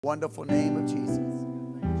Wonderful name of Jesus.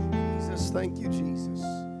 Jesus, thank you, Jesus.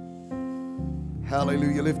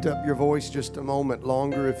 Hallelujah. Lift up your voice just a moment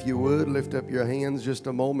longer, if you would. Lift up your hands just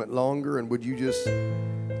a moment longer, and would you just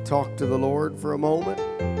talk to the Lord for a moment?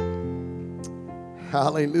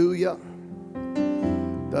 Hallelujah.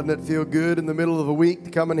 Doesn't it feel good in the middle of a week to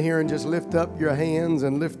come in here and just lift up your hands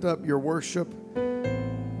and lift up your worship?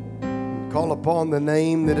 Call upon the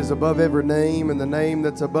name that is above every name, and the name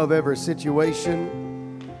that's above every situation,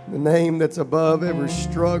 the name that's above every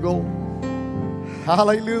struggle.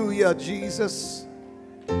 Hallelujah, Jesus.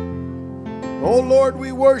 Oh Lord,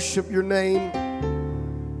 we worship your name.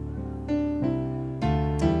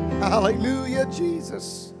 Hallelujah,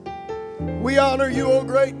 Jesus. We honor you, oh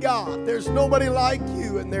great God. There's nobody like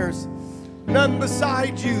you, and there's none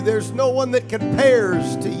beside you. There's no one that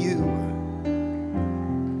compares to you.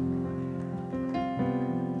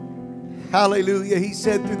 Hallelujah. He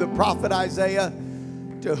said through the prophet Isaiah,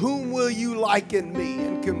 "To whom will you liken me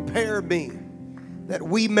and compare me, that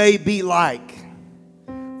we may be like?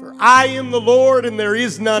 For I am the Lord and there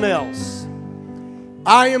is none else.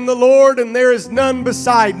 I am the Lord and there is none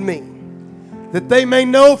beside me. That they may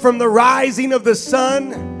know from the rising of the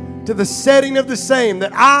sun to the setting of the same,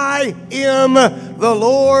 that I am the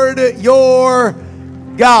Lord your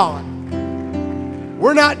God."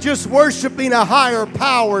 We're not just worshiping a higher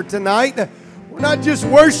power tonight. We're not just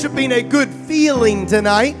worshiping a good feeling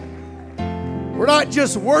tonight. We're not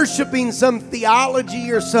just worshiping some theology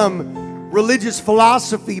or some religious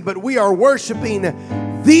philosophy, but we are worshiping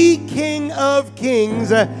the King of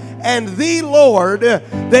Kings and the Lord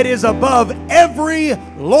that is above every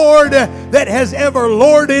Lord that has ever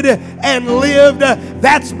lorded and lived.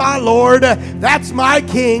 That's my Lord. That's my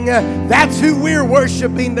King. That's who we're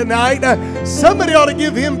worshiping tonight. Somebody ought to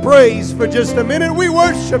give him praise for just a minute. We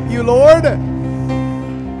worship you, Lord.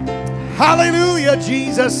 Hallelujah,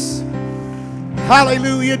 Jesus.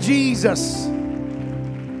 Hallelujah, Jesus.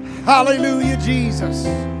 Hallelujah, Jesus.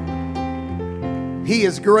 He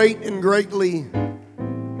is great and greatly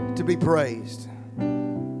to be praised.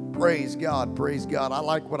 Praise God, praise God. I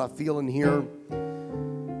like what I feel in here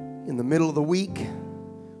in the middle of the week.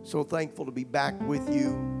 So thankful to be back with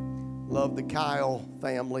you. Love the Kyle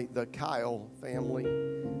family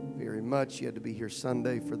very much. You had to be here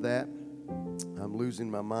Sunday for that. I'm losing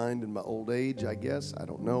my mind in my old age, I guess. I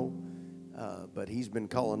don't know. But he's been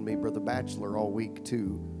calling me Brother Bachelor all week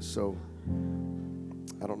too. So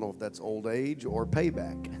I don't know if that's old age or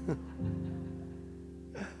payback.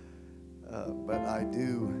 But I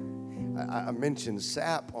do. I mentioned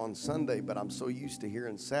SAP on Sunday, but I'm so used to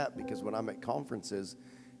hearing SAP because when I'm at conferences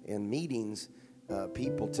and meetings,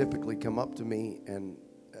 people typically come up to me and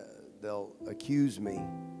they'll accuse me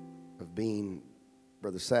of being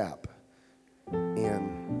Brother Sap. And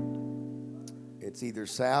it's either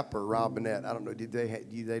Sap or Robinette. I don't know. Do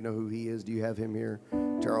they know who he is? Do you have him here?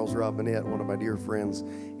 Charles Robinette, one of my dear friends.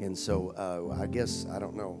 And so I guess, I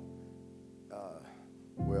don't know.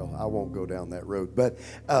 Well, I won't go down that road. But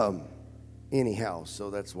anyhow,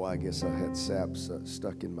 so that's why I guess I had Saps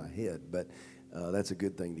stuck in my head. But that's a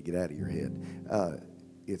good thing to get out of your head.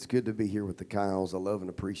 It's good to be here with the Kyles. I love and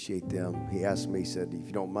appreciate them. He asked me, he said, "If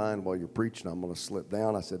you don't mind while you're preaching, I'm going to slip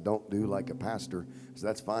down." I said, "Don't do like a pastor." So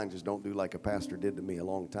that's fine. Just don't do like a pastor did to me a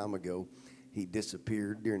long time ago. He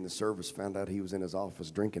disappeared during the service, found out he was in his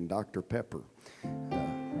office drinking Dr. Pepper.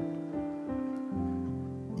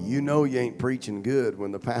 You know you ain't preaching good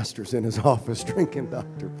when the pastor's in his office drinking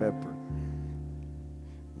Dr. Pepper.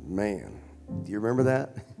 Man, do you remember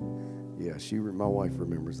that? Yeah, my wife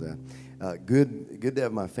remembers that. Good to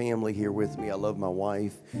have my family here with me. I love my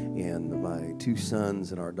wife and my two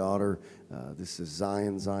sons and our daughter. This is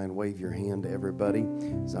Zion. Zion, wave your hand to everybody.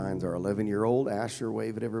 Zion's our 11-year-old. Asher,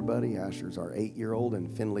 wave at everybody. Asher's our 8-year-old.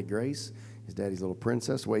 And Finley Grace, his daddy's little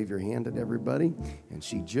princess. Wave your hand at everybody. And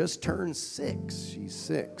she just turned 6. She's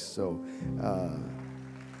 6. So,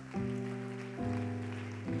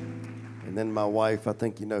 and then my wife, I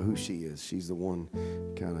think you know who she is. She's the one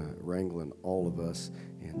kind of wrangling all of us.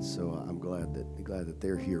 And so I'm glad that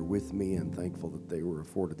they're here with me and thankful that they were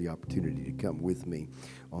afforded the opportunity to come with me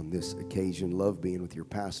on this occasion. Love being with your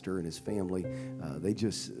pastor and his family. They're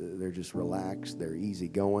just relaxed. They're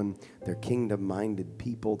easygoing. They're kingdom-minded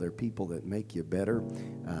people. They're people that make you better.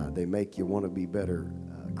 They make you want to be better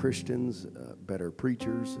Christians, better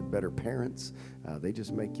preachers, better parents. They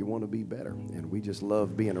just make you want to be better. And we just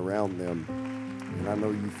love being around them. And I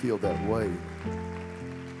know you feel that way.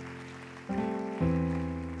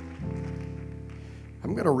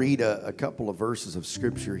 I'm going to read a couple of verses of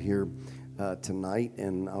Scripture here tonight,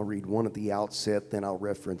 and I'll read one at the outset, then I'll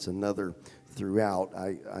reference another throughout.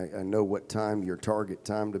 I know what time your target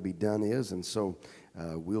time to be done is, and so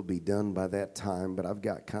we'll be done by that time. But I've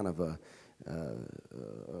got kind of a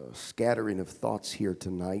scattering of thoughts here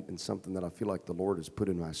tonight, and something that I feel like the Lord has put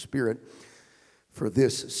in my spirit for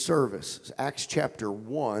this service. Acts chapter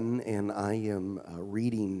 1, and I am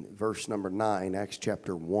reading verse number 9. Acts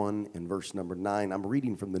chapter 1 and verse number 9. I'm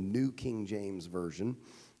reading from the New King James Version.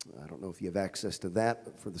 I don't know if you have access to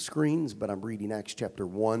that for the screens, but I'm reading Acts chapter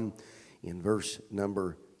 1 in verse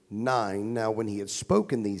number 9. Now, when he had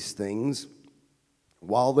spoken these things,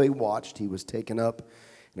 while they watched, he was taken up,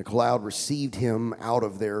 and a cloud received him out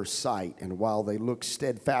of their sight. And while they looked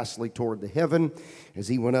steadfastly toward the heaven, as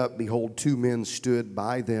he went up, behold, two men stood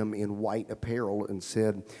by them in white apparel, and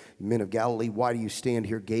said, Men of Galilee, why do you stand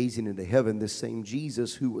here gazing into heaven? This same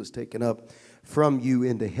Jesus who was taken up from you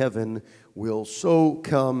into heaven will so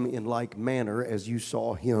come in like manner as you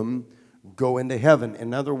saw him go into heaven.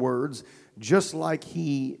 In other words, just like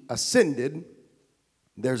he ascended,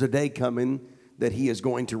 there's a day coming that he is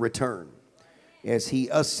going to return. As he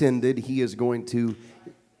ascended, he is going to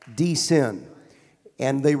descend.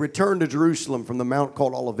 And they returned to Jerusalem from the mount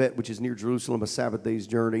called Olivet, which is near Jerusalem, a Sabbath day's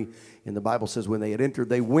journey. And the Bible says when they had entered,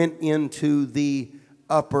 they went into the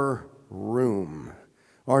upper room.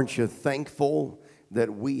 Aren't you thankful that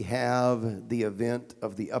we have the event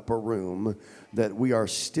of the upper room, that we are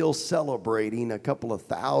still celebrating a couple of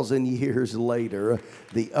thousand years later,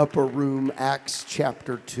 the upper room, Acts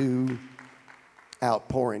chapter 2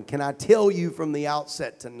 outpouring? Can I tell you from the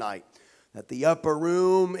outset tonight that the upper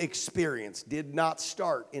room experience did not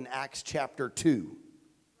start in Acts chapter 2,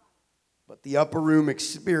 but the upper room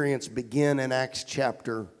experience began in Acts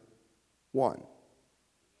chapter 1.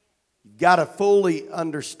 You've got to fully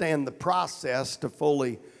understand the process to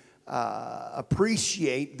fully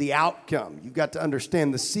appreciate the outcome. You've got to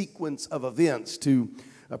understand the sequence of events to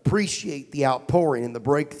appreciate the outpouring and the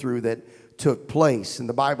breakthrough that took place. And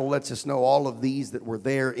the Bible lets us know all of these that were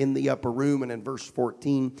there in the upper room. And in verse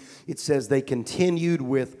 14, it says they continued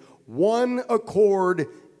with one accord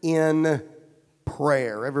in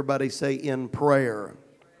prayer. Everybody say in prayer.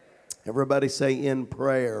 Everybody say in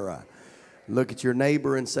prayer. Look at your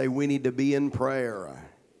neighbor and say, we need to be in prayer.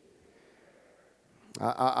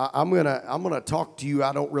 I'm gonna talk to you.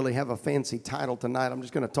 I don't really have a fancy title tonight. I'm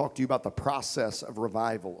just going to talk to you about the process of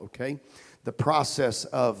revival, okay? The process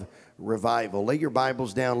of revival. Lay your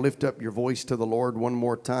Bibles down, lift up your voice to the Lord one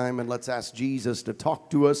more time, and let's ask Jesus to talk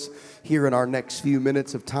to us here in our next few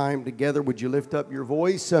minutes of time together. Would you lift up your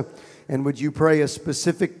voice and would you pray a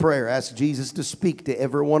specific prayer? Ask Jesus to speak to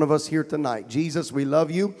every one of us here tonight. Jesus, we love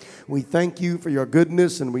you. We thank you for your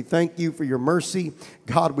goodness, and we thank you for your mercy.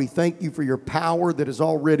 God, we thank you for your power that is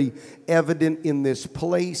already evident in this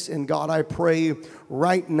place. And God, I pray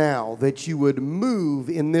right now that you would move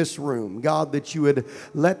in this room. God, that you would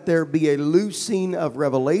let there be a loosing of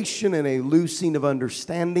revelation and a loosing of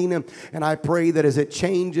understanding. And I pray that as it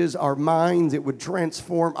changes our minds, it would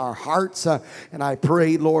transform our hearts. And I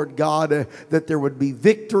pray, Lord God, that there would be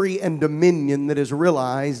victory and dominion that is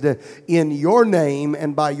realized in your name,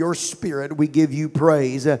 and by your Spirit we give you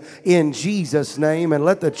praise in Jesus' name. And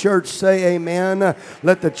let the church say amen.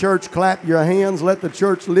 Let the church clap your hands. Let the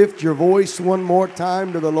church lift your voice one more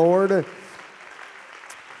time to the Lord.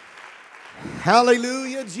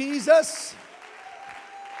 Hallelujah, Jesus.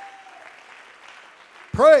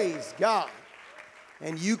 Praise God.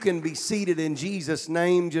 And you can be seated in Jesus'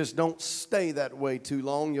 name. Just don't stay that way too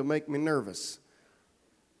long. You'll make me nervous.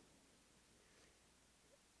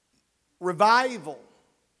 Revival,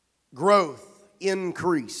 growth,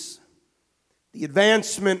 increase. The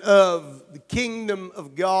advancement of the kingdom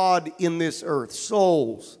of God in this earth.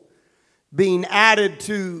 Souls being added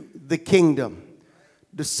to the kingdom.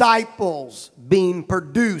 Disciples being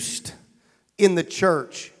produced in the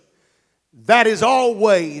church. That is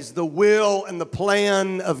always the will and the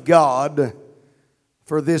plan of God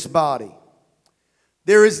for this body.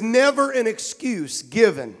 There is never an excuse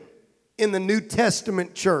given in the New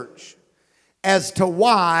Testament church as to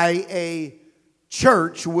why a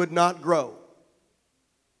church would not grow.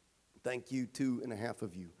 Thank you, 2.5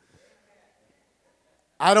 of you.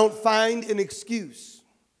 I don't find an excuse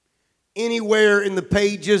anywhere in the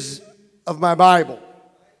pages of my Bible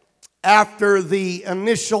after the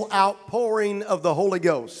initial outpouring of the Holy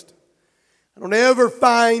Ghost. I don't ever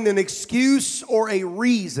find an excuse or a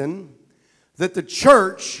reason that the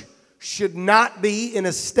church should not be in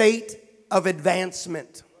a state of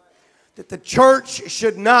advancement. That the church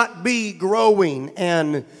should not be growing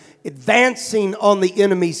and advancing on the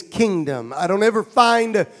enemy's kingdom. I don't ever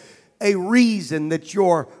find a reason that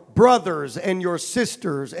your brothers and your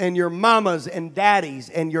sisters and your mamas and daddies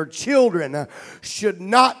and your children should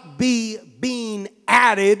not be being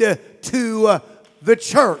added to the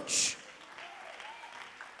church.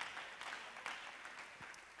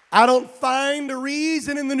 I don't find a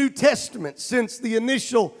reason in the New Testament since the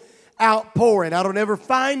initial outpouring. I don't ever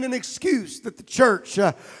find an excuse that the church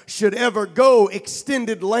should ever go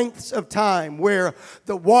extended lengths of time where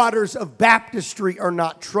the waters of baptistry are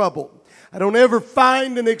not troubled. I don't ever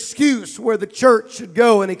find an excuse where the church should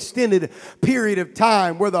go an extended period of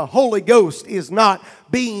time where the Holy Ghost is not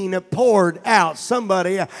being poured out.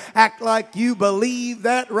 Somebody act like you believe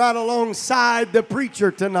that right alongside the preacher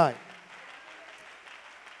tonight.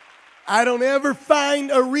 I don't ever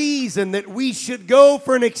find a reason that we should go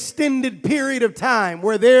for an extended period of time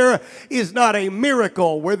where there is not a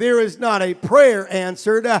miracle, where there is not a prayer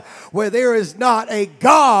answered, where there is not a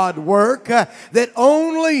God work that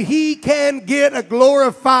only He can get a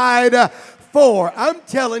glorified for. I'm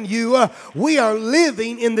telling you, we are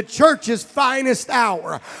living in the church's finest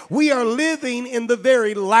hour. We are living in the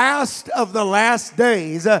very last of the last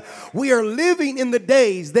days. We are living in the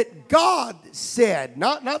days that God said,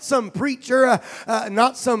 not some preacher,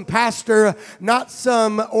 not some pastor, not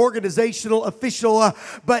some organizational official,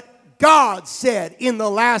 but God said in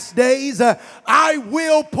the last days, I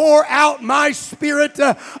will pour out my Spirit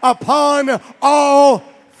upon all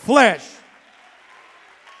flesh.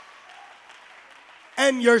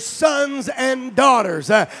 And your sons and daughters.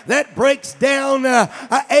 That breaks down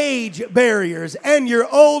age barriers. And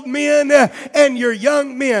your old men and your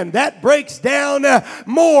young men. That breaks down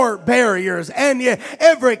more barriers. And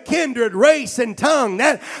every kindred, race, and tongue.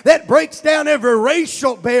 That breaks down every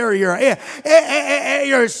racial barrier.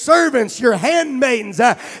 Your servants, your handmaidens.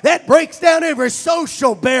 That breaks down every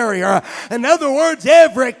social barrier. In other words,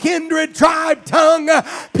 every kindred, tribe, tongue,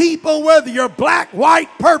 people, whether you're black, white,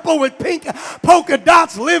 purple with pink polka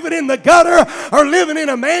dots, living in the gutter or living in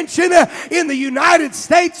a mansion in the United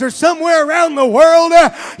States or somewhere around the world,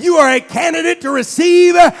 you are a candidate to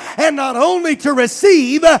receive, and not only to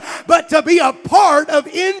receive, but to be a part of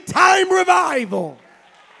end-time revival.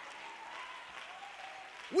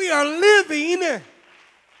 We are living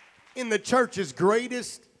in the church's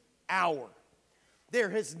greatest hour.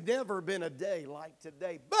 There has never been a day like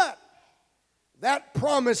today, but that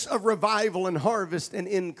promise of revival and harvest and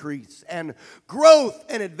increase and growth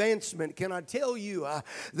and advancement, can I tell you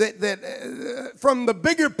that from the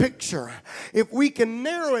bigger picture, if we can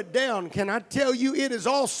narrow it down, can I tell you it is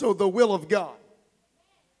also the will of God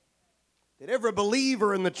that every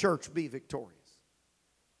believer in the church be victorious.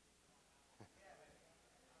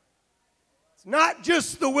 It's not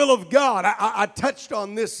just the will of God. I touched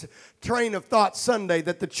on this train of thought Sunday,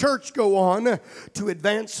 that the church go on to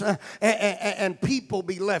advance and people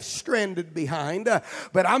be left stranded behind.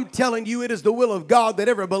 But I'm telling you, it is the will of God that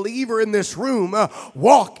every believer in this room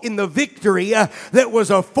walk in the victory that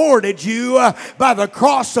was afforded you by the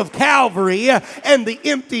cross of Calvary and the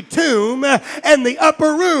empty tomb and the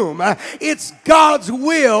upper room. It's God's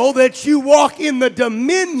will that you walk in the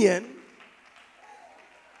dominion.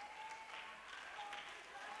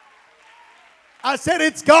 I said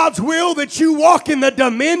it's God's will that you walk in the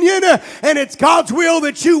dominion, and it's God's will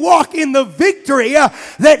that you walk in the victory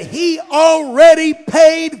that He already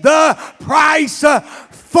paid the price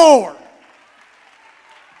for.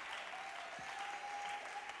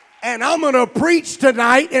 And I'm going to preach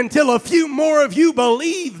tonight until a few more of you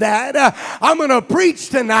believe that. I'm going to preach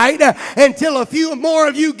tonight until a few more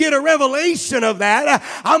of you get a revelation of that.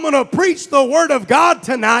 I'm going to preach the Word of God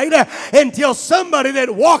tonight until somebody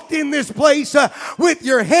that walked in this place with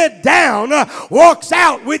your head down walks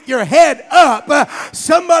out with your head up.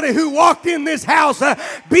 Somebody who walked in this house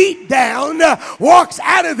beat down walks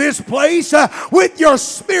out of this place with your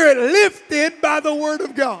spirit lifted by the Word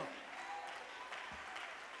of God.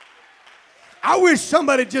 I wish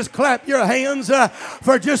somebody just clap your hands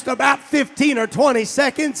for just about 15 or 20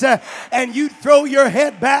 seconds and you'd throw your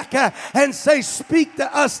head back and say, speak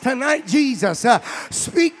to us tonight, Jesus.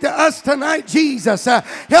 Speak to us tonight, Jesus.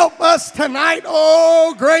 Help us tonight,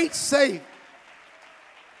 oh great Savior.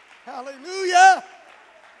 Hallelujah.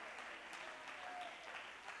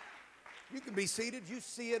 You can be seated. You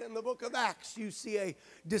see it in the book of Acts. You see a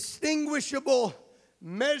distinguishable,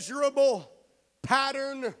 measurable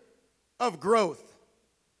pattern of growth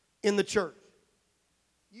in the church.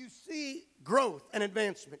 You see growth and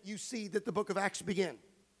advancement. You see that the book of Acts began.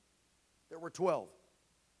 There were 12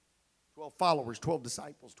 followers, 12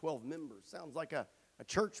 disciples, 12 members. Sounds like a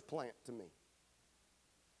church plant to me.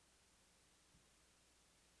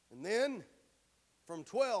 And then from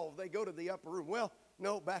 12 they go to the upper room. Well,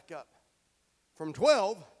 no, back up. From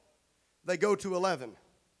 12 they go to 11.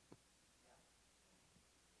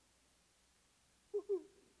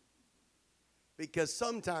 Because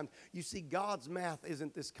sometimes, you see, God's math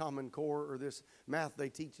isn't this Common Core or this math they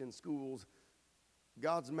teach in schools.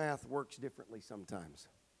 God's math works differently sometimes.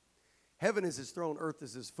 Heaven is his throne, earth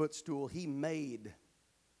is his footstool. He made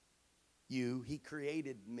you. He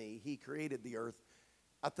created me. He created the earth.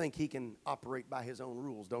 I think he can operate by his own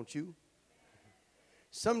rules, don't you?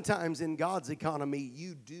 Sometimes in God's economy,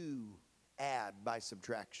 you do add by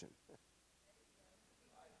subtraction.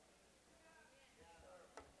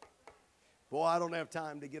 Boy, I don't have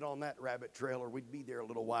time to get on that rabbit trail or we'd be there a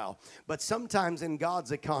little while. But sometimes in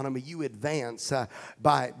God's economy, you advance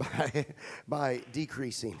by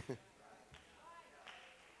decreasing.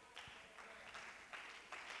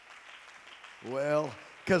 Well,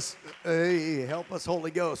 because, help us,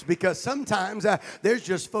 Holy Ghost. Because sometimes there's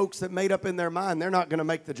just folks that made up in their mind they're not going to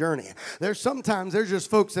make the journey. Sometimes there's just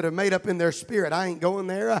folks that have made up in their spirit, I ain't going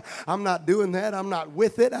there. I'm not doing that. I'm not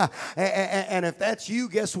with it. And if that's you,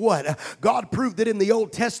 guess what? God proved it in the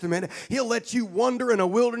Old Testament. He'll let you wander in a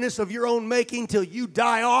wilderness of your own making till you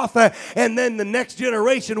die off. And then the next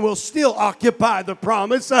generation will still occupy the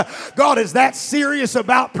promise. God is that serious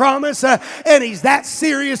about promise. And he's that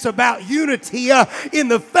serious about unity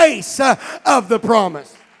in the face of the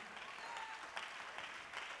promise.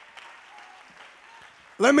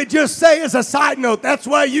 Let me just say as a side note, that's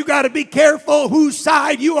why you got to be careful whose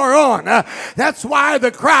side you are on. That's why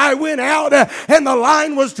the cry went out and the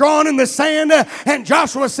line was drawn in the sand and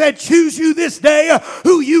Joshua said, choose you this day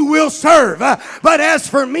who you will serve. But as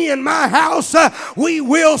for me and my house, we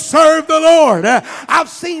will serve the Lord. I've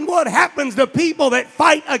seen what happens to people that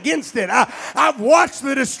fight against it. I've watched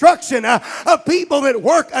the destruction of people that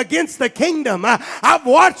work against the kingdom. I've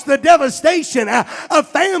watched the devastation of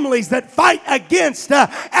families that fight against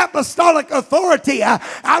apostolic authority.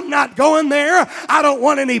 I'm not going there. I don't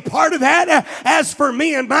want any part of that. As for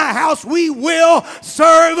me and my house, we will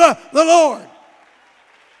serve the Lord.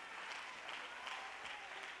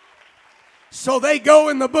 So they go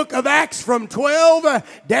in the book of Acts from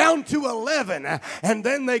 12 down to 11, and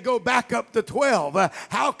then they go back up to 12.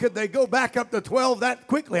 How could they go back up to 12 that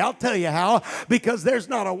quickly? I'll tell you how. Because there's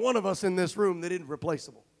not a one of us in this room that isn't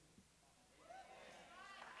replaceable.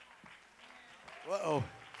 Uh-oh.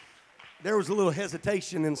 There was a little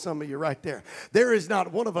hesitation in some of you right there. There is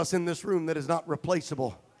not one of us in this room that is not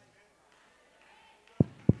replaceable.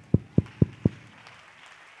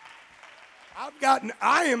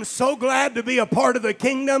 I am so glad to be a part of the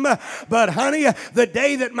kingdom, but honey, the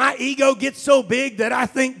day that my ego gets so big that I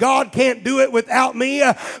think God can't do it without me,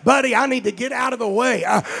 buddy, I need to get out of the way.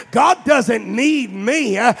 God doesn't need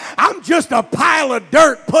me. I'm just a pile of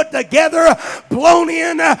dirt put together, blown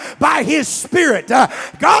in by his Spirit.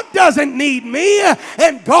 God doesn't need me,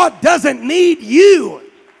 and God doesn't need you.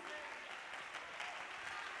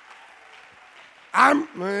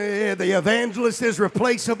 The evangelist is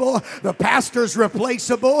replaceable. The pastor's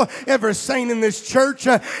replaceable. Every saint in this church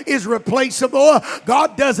is replaceable.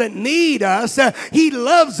 God doesn't need us. He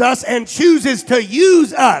loves us and chooses to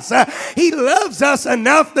use us. He loves us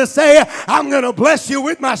enough to say, I'm going to bless you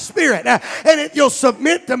with my Spirit. And if you'll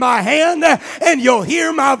submit to my hand and you'll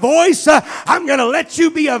hear my voice, I'm going to let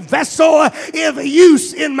you be a vessel of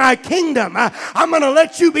use in my kingdom. I'm going to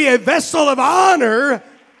let you be a vessel of honor.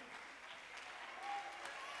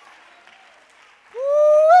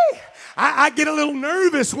 I get a little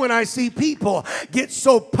nervous when I see people get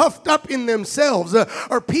so puffed up in themselves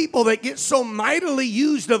or people that get so mightily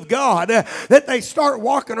used of God that they start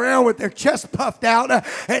walking around with their chest puffed out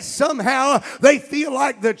and somehow they feel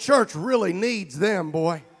like the church really needs them,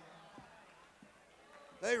 boy.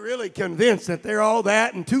 They really convinced that they're all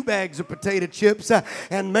that and 2 bags of potato chips.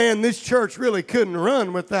 And man, this church really couldn't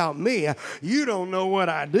run without me. You don't know what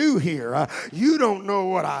I do here. You don't know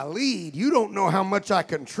what I lead. You don't know how much I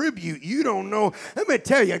contribute. You don't know. Let me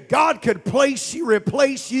tell you, God could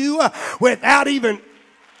replace you without even...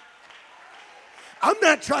 I'm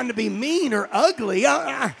not trying to be mean or ugly.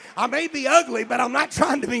 I may be ugly, but I'm not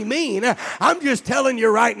trying to be mean. I'm just telling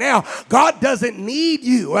you right now, God doesn't need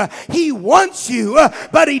you. He wants you,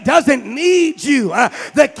 but he doesn't need you.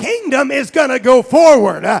 The kingdom is going to go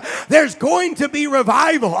forward. There's going to be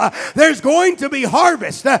revival. There's going to be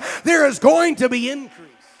harvest. There is going to be increase.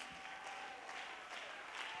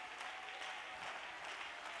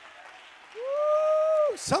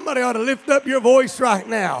 Somebody ought to lift up your voice right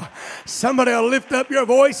now. Somebody ought to lift up your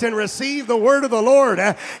voice and receive the word of the Lord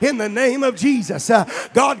in the name of Jesus.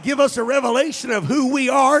 God, give us a revelation of who we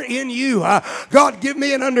are in you. God, give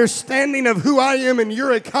me an understanding of who I am in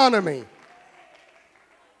your economy.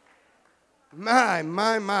 My,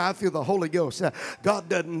 I feel the Holy Ghost. God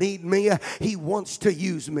doesn't need me. He wants to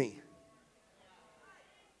use me.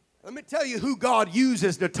 Let me tell you who God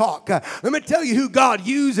uses to talk. Let me tell you who God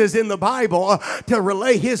uses in the Bible to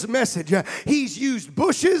relay His message. He's used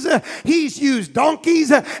bushes, He's used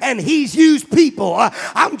donkeys, and He's used people.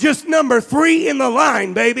 I'm just number 3 in the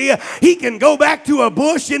line, baby. He can go back to a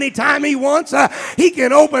bush anytime He wants. He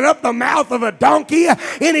can open up the mouth of a donkey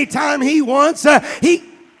anytime He wants.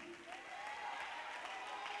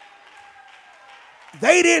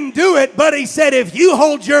 They didn't do it, but He said, if you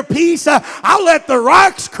hold your peace, I'll let the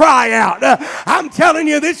rocks cry out. I'm telling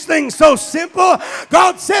you, this thing's so simple.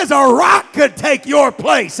 God says a rock could take your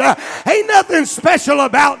place. Ain't nothing special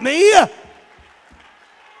about me.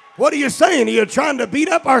 What are you saying? Are you trying to beat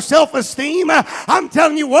up our self-esteem? I'm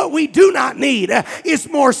telling you, what we do not need is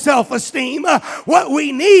more self-esteem. What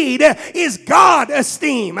we need is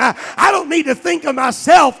God-esteem. I don't need to think of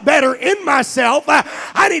myself better in myself.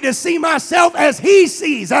 I need to see myself as He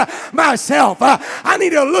sees myself. I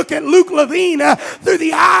need to look at Luke Levine through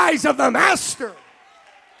the eyes of the Master.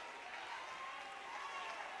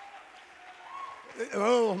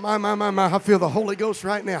 Oh, my. I feel the Holy Ghost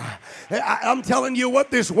right now. I'm telling you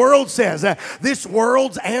what this world says. This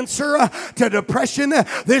world's answer to depression,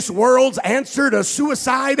 this world's answer to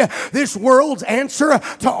suicide, this world's answer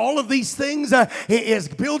to all of these things is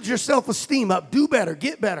build your self-esteem up. Do better,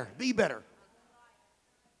 get better, be better.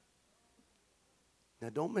 Now,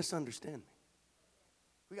 don't misunderstand me.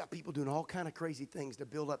 We got people doing all kind of crazy things to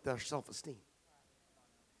build up their self-esteem.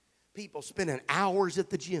 People spending hours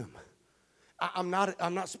at the gym. I'm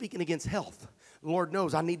not speaking against health. The Lord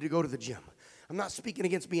knows I need to go to the gym. I'm not speaking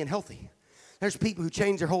against being healthy. There's people who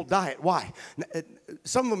change their whole diet. Why?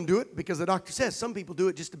 Some of them do it because the doctor says. Some people do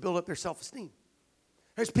it just to build up their self-esteem.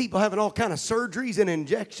 There's people having all kind of surgeries and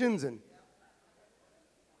injections and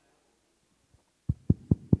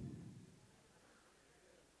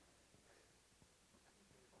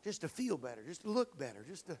just to feel better, just to look better,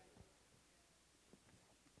 just to...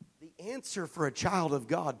 The answer for a child of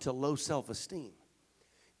God to low self-esteem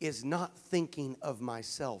is not thinking of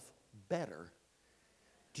myself better.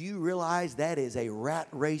 Do you realize that is a rat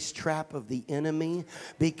race trap of the enemy?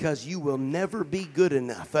 Because you will never be good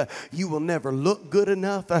enough. You will never look good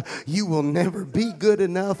enough. You will never be good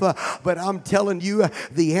enough. But I'm telling you,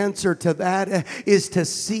 the answer to that is to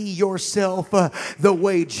see yourself the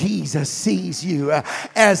way Jesus sees you,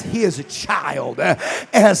 as His child,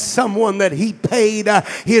 as someone that He paid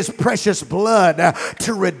His precious blood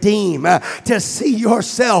to redeem. To see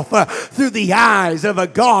yourself through the eyes of a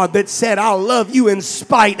God that said, I'll love you in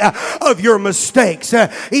spite of your mistakes.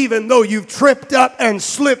 Even though you've tripped up and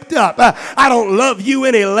slipped up, I don't love you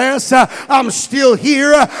any less. I'm still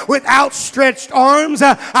here with outstretched arms.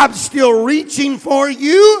 I'm still reaching for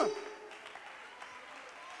you.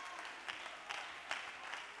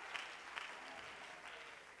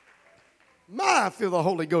 I feel the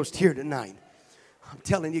Holy Ghost here tonight. I'm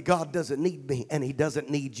telling you, God doesn't need me and He doesn't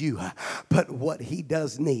need you. But what He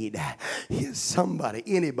does need is somebody,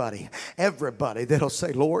 anybody, everybody that'll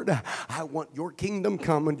say, Lord, I want your kingdom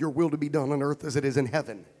come and your will to be done on earth as it is in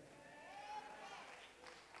heaven.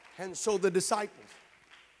 And so the disciples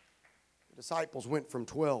went from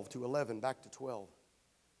 12 to 11 back to 12.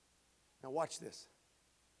 Now watch this.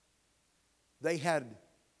 They had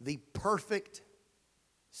the perfect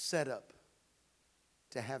setup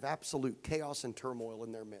to have absolute chaos and turmoil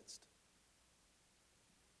in their midst.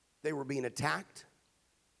 They were being attacked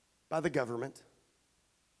by the government.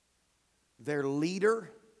 Their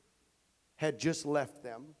leader had just left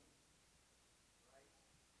them.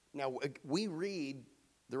 Now, we read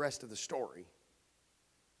the rest of the story,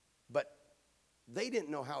 but they didn't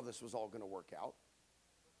know how this was all going to work out.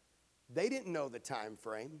 They didn't know the time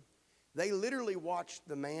frame. They literally watched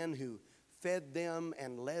the man who fed them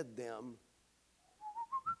and led them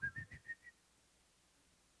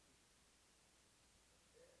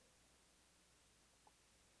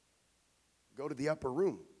go to the upper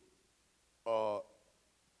room.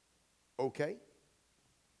 Okay.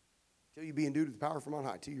 Till you be endued with power from on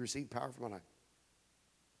high. Till you receive power from on high.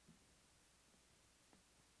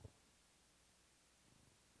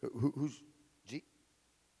 Who's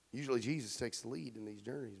usually Jesus takes the lead in these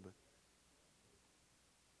journeys, but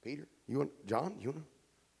Peter, you want John, you want?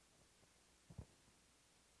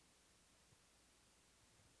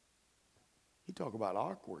 You talk about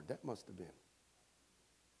awkward. That must have been.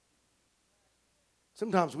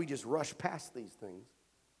 Sometimes we just rush past these things.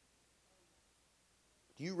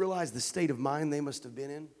 Do you realize the state of mind they must have been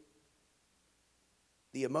in?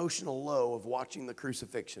 The emotional low of watching the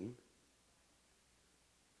crucifixion.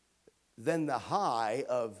 Then the high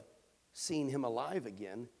of seeing him alive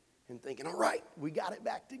again and thinking, all right, we got it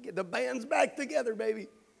back together. The band's back together, baby.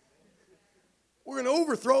 We're going to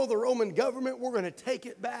overthrow the Roman government. We're going to take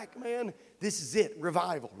it back, man. This is it,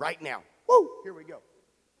 revival, right now. Woo, here we go.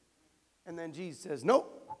 And then Jesus says,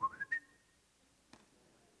 nope.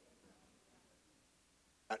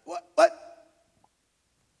 What?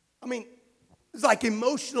 I mean, it's like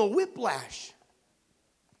emotional whiplash.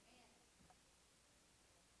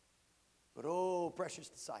 But oh, precious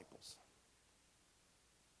disciples,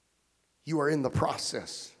 you are in the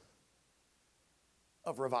process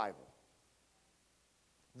of revival.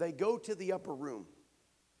 They go to the upper room.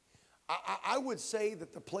 I would say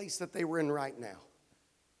that the place that they were in right now,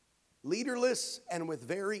 leaderless and with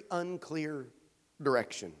very unclear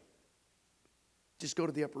direction. Just go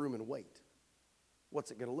to the upper room and wait.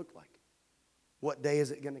 What's it going to look like? What day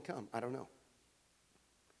is it going to come? I don't know.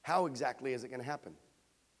 How exactly is it going to happen?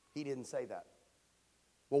 He didn't say that.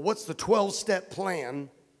 Well, what's the 12-step plan?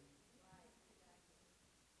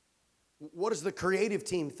 What does the creative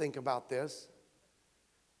team think about this?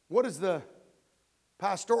 What does the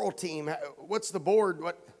pastoral team, what's the board?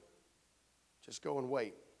 What? Just go and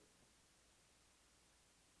wait.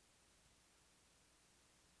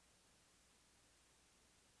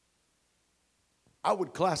 I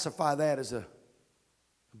would classify that as a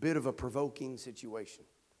bit of a provoking situation.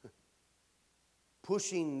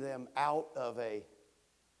 Pushing them out of a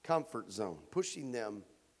comfort zone, pushing them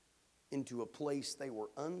into a place they were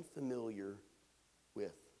unfamiliar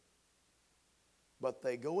with. But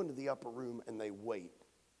they go into the upper room and they wait.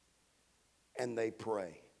 And they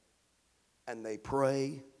pray. And they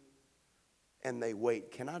pray. And they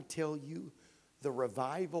wait. Can I tell you, the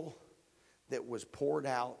revival that was poured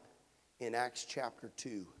out in Acts chapter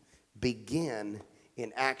 2 began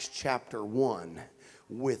in Acts chapter 1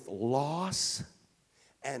 with loss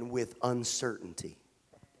and with uncertainty.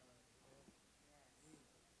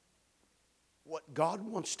 What God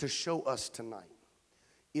wants to show us tonight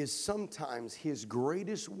is sometimes His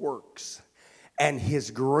greatest works and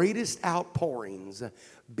His greatest outpourings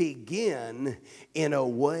begin in a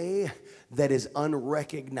way that is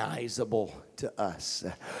unrecognizable to us.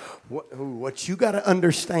 What you got to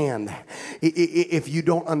understand, if you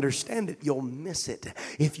don't understand it, you'll miss it.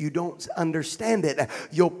 If you don't understand it,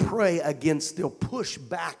 you'll push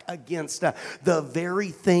back against the very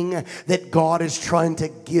thing that God is trying to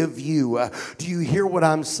give you. Do you hear what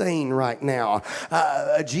I'm saying right now?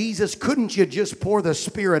 Jesus, couldn't you just pour the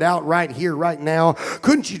Spirit out right here, right now?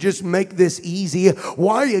 Couldn't you just make this easy?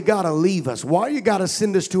 Why you got to leave us? Why you got to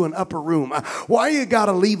send us to an upper room? Why you got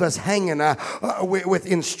to leave us hanging with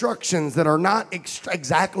instructions that are not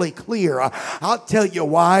exactly clear? I'll tell you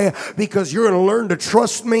why. Because you're going to learn to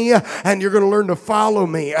trust me and you're going to learn to follow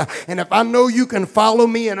me. And if I know you can follow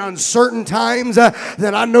me in uncertain times,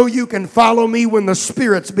 then I know you can follow me when the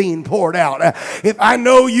Spirit's being poured out. If I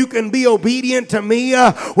know you can be obedient to me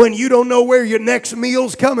when you don't know where your next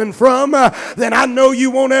meal's coming from, then I know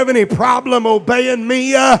you won't have any problem obeying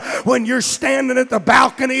me when you're standing at the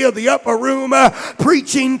balcony of the upper room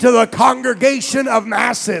preaching to the congregation of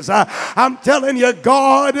masses. I'm telling you,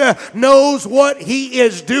 God knows what He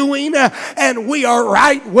is doing, and we are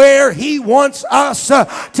right where He wants us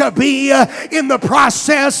to be in the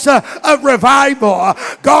process of revival.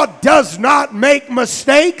 God does not make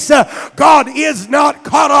mistakes. God is not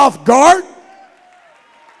caught off guard.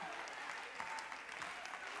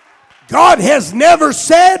 God has never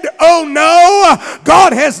said, oh no.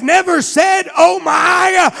 God has never said, oh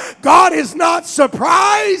my. God is not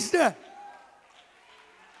surprised.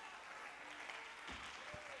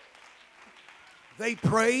 They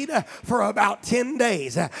prayed for about 10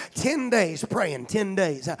 days. 10 days praying, 10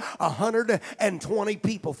 days. 120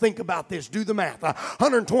 people. Think about this. Do the math.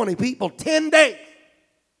 120 people, 10 days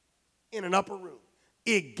in an upper room.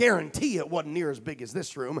 I guarantee it wasn't near as big as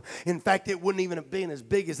this room. In fact, it wouldn't even have been as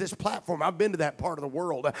big as this platform. I've been to that part of the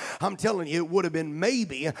world. I'm telling you, it would have been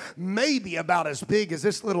maybe about as big as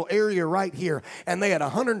this little area right here. And they had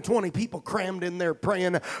 120 people crammed in there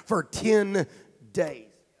praying for 10 days.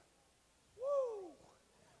 Woo!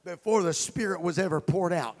 Before the Spirit was ever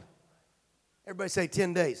poured out. Everybody say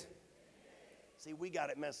 10 days. See, we got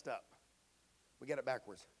it messed up. We got it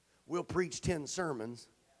backwards. We'll preach 10 sermons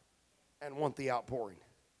and want the outpouring.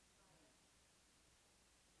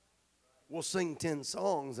 We'll sing 10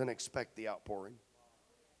 songs and expect the outpouring.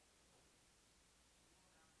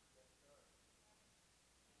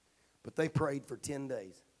 But they prayed for 10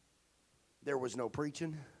 days. There was no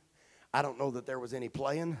preaching. I don't know that there was any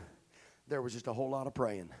playing. There was just a whole lot of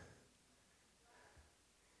praying.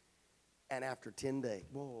 And after 10 days,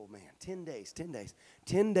 whoa, man, 10 days,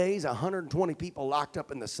 10 days, 120 people locked up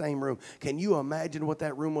in the same room. Can you imagine what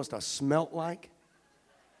that room must have smelt like?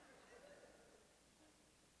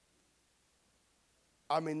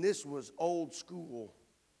 I mean, this was old school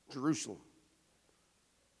Jerusalem.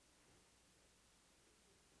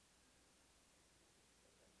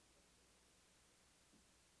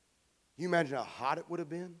 You imagine how hot it would have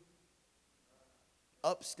been?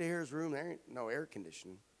 Upstairs room, there ain't no air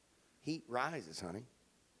conditioning. Heat rises, honey.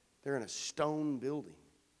 They're in a stone building.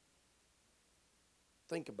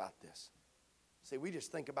 Think about this. See, we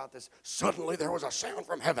just think about this. Suddenly there was a sound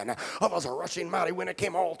from heaven. Of as a rushing mighty wind. It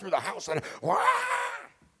came all through the house. And wah!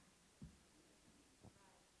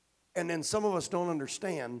 And then some of us don't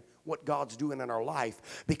understand what God's doing in our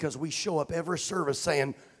life because we show up every service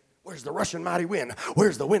saying, where's the rushing mighty wind?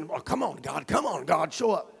 Where's the wind? Oh, come on, God,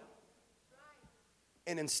 show up.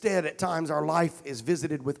 And instead, at times, our life is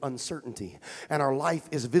visited with uncertainty. And our life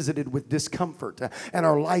is visited with discomfort. And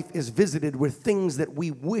our life is visited with things that we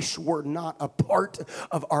wish were not a part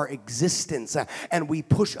of our existence. And we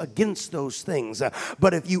push against those things.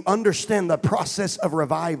 But if you understand the process of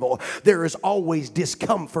revival, there is always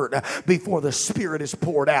discomfort before the Spirit is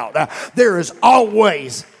poured out. There is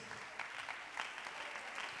always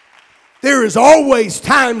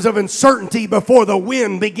times of uncertainty before the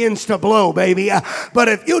wind begins to blow, baby. But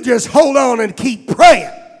if you just hold on and keep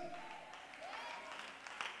praying.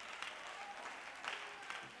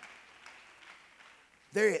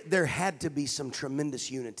 There had to be some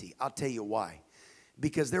tremendous unity. I'll tell you why.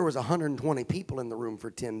 Because there was 120 people in the room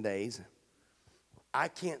for 10 days. I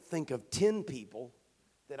can't think of 10 people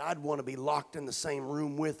that I'd want to be locked in the same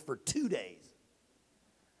room with for 2 days.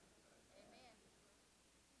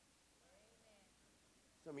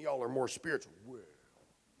 Some of y'all are more spiritual. Well,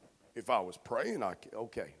 if I was praying,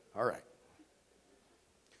 okay, all right.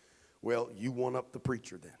 Well, you one up the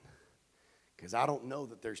preacher then. Because I don't know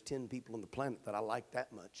that there's 10 people on the planet that I like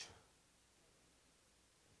that much.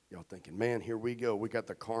 Y'all thinking, man, here we go. We got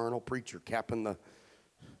the carnal preacher capping the...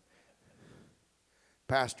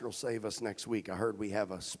 Pastor will save us next week. I heard we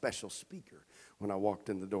have a special speaker when I walked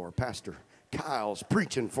in the door. Pastor Kyle's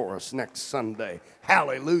preaching for us next Sunday.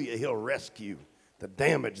 Hallelujah, he'll rescue the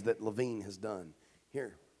damage that Levine has done.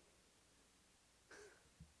 Here.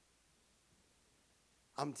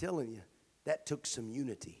 I'm telling you, that took some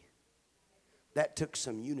unity. That took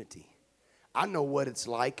some unity. I know what it's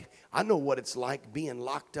like. I know what it's like being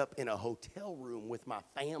locked up in a hotel room with my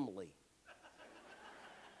family.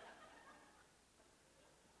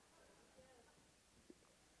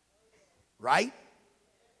 Right?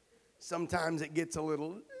 Sometimes it gets a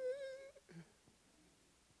little,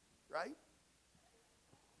 right?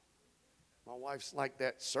 My wife's like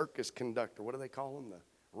that circus conductor. What do they call him? The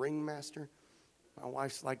ringmaster? My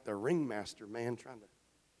wife's like the ringmaster, man, trying to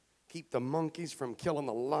keep the monkeys from killing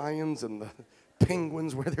the lions and the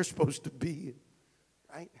penguins where they're supposed to be.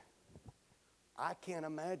 Right? I can't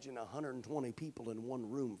imagine 120 people in one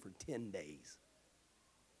room for 10 days.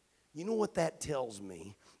 You know what that tells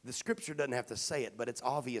me? The scripture doesn't have to say it, but it's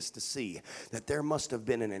obvious to see that there must have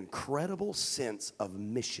been an incredible sense of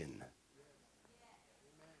mission.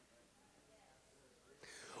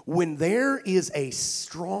 When there is a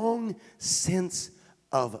strong sense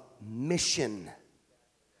of mission,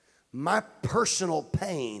 my personal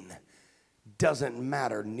pain doesn't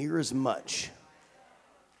matter near as much.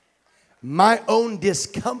 My own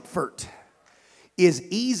discomfort is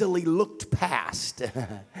easily looked past.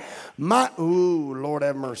 Ooh, Lord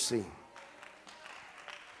have mercy.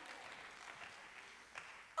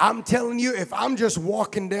 I'm telling you, if I'm just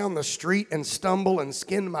walking down the street and stumble and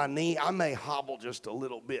skin my knee, I may hobble just a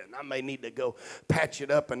little bit. And I may need to go patch it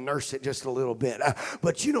up and nurse it just a little bit.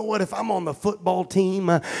 But you know what? If I'm on the football team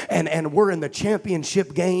and we're in the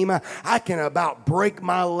championship game, I can about break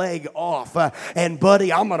my leg off. And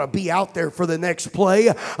buddy, I'm going to be out there for the next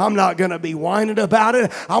play. I'm not going to be whining about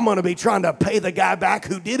it. I'm going to be trying to pay the guy back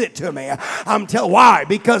who did it to me. Why?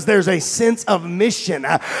 Because there's a sense of mission.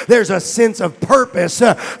 There's a sense of purpose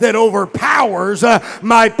that overpowers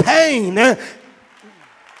my pain.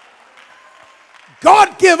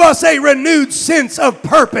 God give us a renewed sense of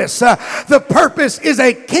purpose. The purpose is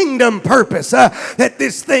a kingdom purpose. That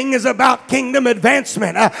this thing is about kingdom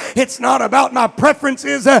advancement. It's not about my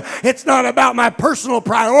preferences. It's not about my personal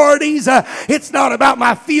priorities. It's not about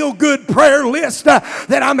my feel-good prayer list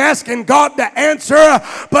that I'm asking God to answer.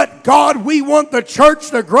 But God, we want the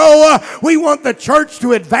church to grow. We want the church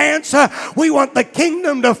to advance. We want the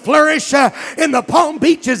kingdom to flourish in the Palm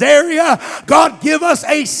Beaches area. God, give us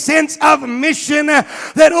a sense of mission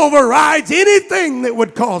that overrides anything that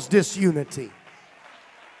would cause disunity.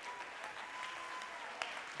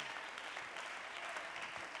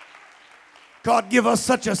 God, give us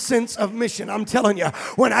such a sense of mission. I'm telling you,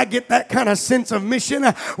 when I get that kind of sense of mission,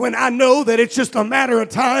 when I know that it's just a matter of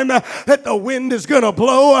time that the wind is going to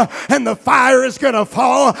blow and the fire is going to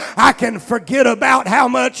fall, I can forget about how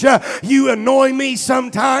much you annoy me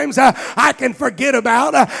sometimes. I can forget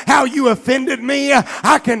about how you offended me.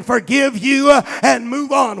 I can forgive you and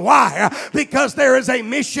move on. Why? Because there is a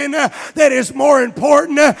mission that is more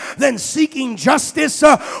important than seeking justice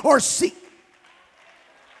or seeking.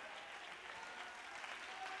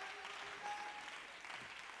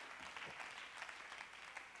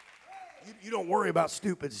 You don't worry about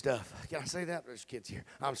stupid stuff. Can I say that? There's kids here.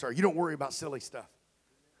 I'm sorry. You don't worry about silly stuff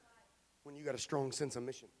when you got a strong sense of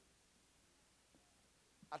mission.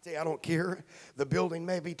 I tell you, I don't care. The building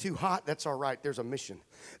may be too hot. That's all right. There's a mission.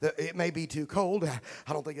 It may be too cold.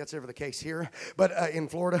 I don't think that's ever the case here, but in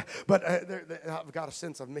Florida. But I've got a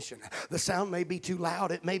sense of mission. The sound may be too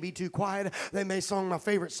loud. It may be too quiet. They may sing my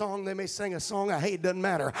favorite song. They may sing a song I hate. It doesn't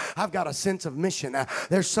matter. I've got a sense of mission.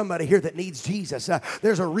 There's somebody here that needs Jesus.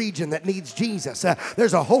 There's a region that needs Jesus.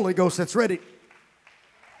 There's a Holy Ghost that's ready.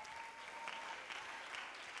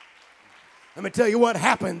 Let me tell you what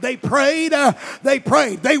happened. They prayed.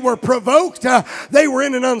 They were provoked. They were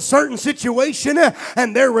in an uncertain situation.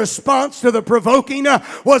 And their response to the provoking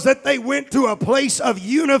was that they went to a place of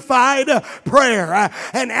unified prayer.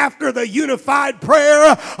 And after the unified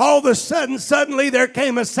prayer, all of a sudden, suddenly there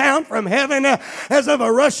came a sound from heaven as of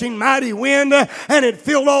a rushing mighty wind. And it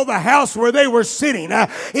filled all the house where they were sitting.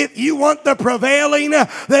 If you want the prevailing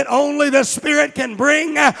that only the Spirit can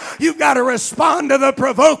bring, you've got to respond to the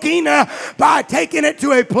provoking by taking it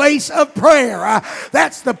to a place of prayer.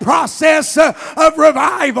 That's the process of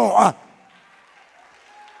revival.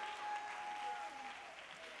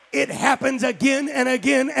 It happens again and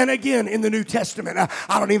again and again in the New Testament.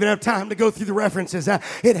 I don't even have time to go through the references.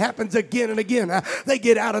 It happens again and again. They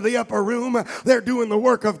get out of the upper room. They're doing the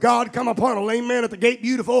work of God. Come upon a lame man at the gate,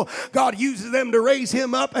 beautiful. God uses them to raise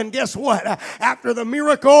him up. And guess what? After the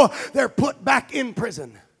miracle, they're put back in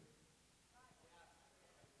prison.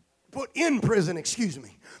 They're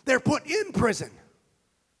put in prison.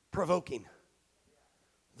 Provoking.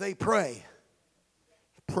 They pray.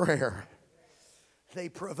 Prayer. They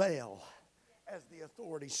prevail as the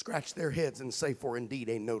authorities scratch their heads and say, for indeed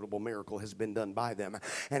a notable miracle has been done by them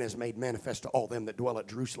and is made manifest to all them that dwell at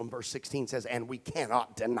Jerusalem. Verse 16 says, and we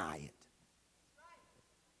cannot deny it.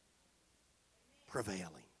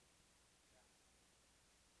 Prevailing.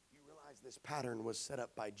 You realize this pattern was set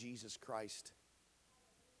up by Jesus Christ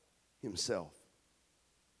himself.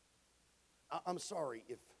 I'm sorry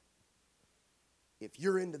if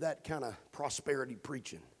you're into that kind of prosperity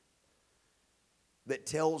preaching that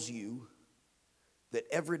tells you that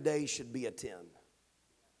every day should be a 10.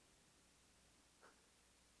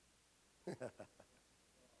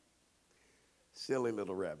 Silly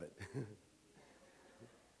little rabbit.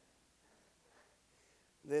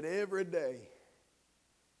 That every day.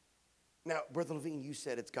 Now, Brother Levine, you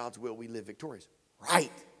said it's God's will we live victorious.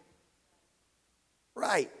 Right.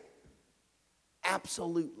 Right.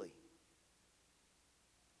 Absolutely.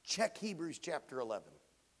 Check Hebrews chapter 11.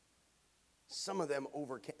 Some of them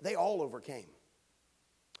overcame. They all overcame.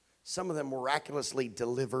 Some of them miraculously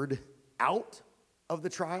delivered out of the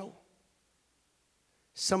trial.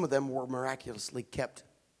 Some of them were miraculously kept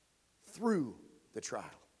through the trial.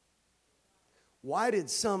 Why did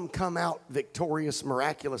some come out victorious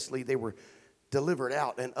miraculously? They were delivered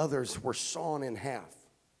out, and others were sawn in half.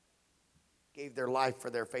 Gave their life for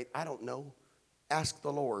their faith. I don't know. Ask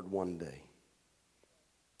the Lord one day.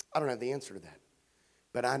 I don't have the answer to that.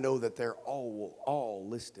 But I know that they're all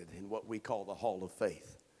listed in what we call the Hall of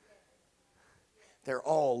Faith. They're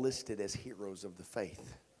all listed as heroes of the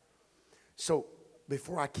faith. So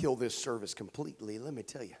before I kill this service completely, let me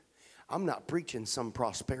tell you, I'm not preaching some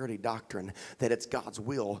prosperity doctrine that it's God's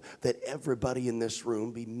will that everybody in this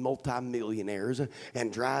room be multimillionaires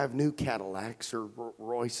and drive new Cadillacs or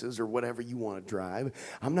Royces or whatever you want to drive.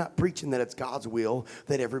 I'm not preaching that it's God's will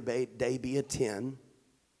that every day be a 10.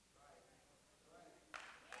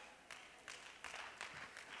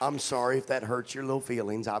 I'm sorry if that hurts your little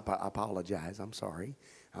feelings. I apologize. I'm sorry.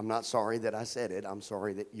 I'm not sorry that I said it. I'm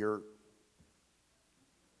sorry that you're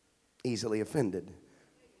easily offended.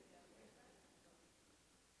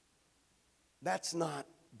 That's not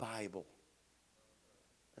Bible.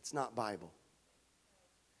 That's not Bible.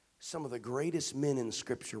 Some of the greatest men in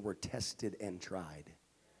Scripture were tested and tried.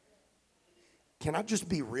 Can I just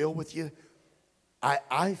be real with you?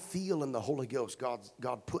 I feel in the Holy Ghost,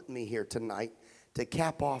 God put me here tonight to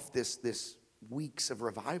cap off this weeks of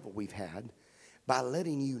revival we've had by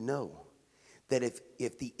letting you know that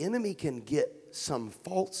if the enemy can get some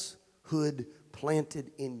false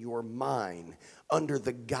planted in your mind under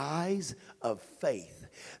the guise of faith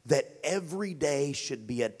that every day should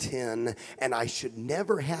be a 10, and I should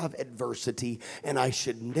never have adversity, and I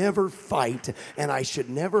should never fight, and I should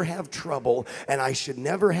never have trouble, and I should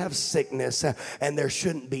never have sickness, and there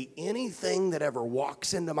shouldn't be anything that ever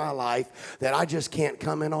walks into my life that I just can't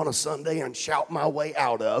come in on a Sunday and shout my way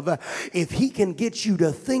out of. If he can get you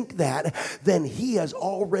to think that, then he has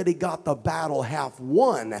already got the battle half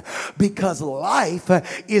won, because life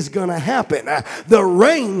is going to happen. The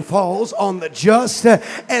rain falls on the just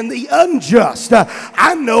and the unjust.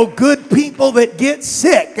 I know good people that get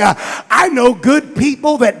sick. I know good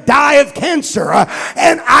people that die of cancer.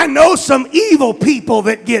 And I know some evil people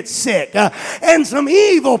that get sick. And some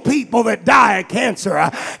evil people that die of cancer.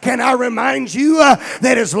 Can I remind you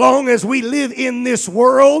that as long as we live in this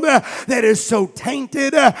world that is so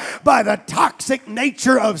tainted by the toxic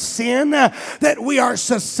nature of sin, that we are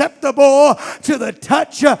susceptible to the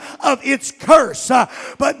touch of its curse.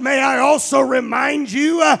 But may I also remind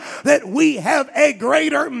you that we have a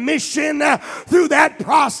greater mission through that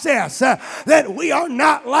process, that we are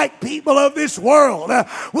not like people of this world.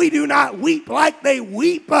 We do not weep like they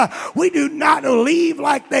weep. We do not leave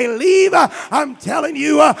like they leave. I'm telling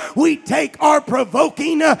you, we take our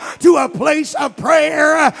provoking to a place of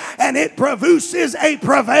prayer, and it produces a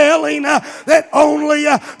prevailing that only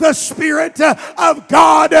the Spirit of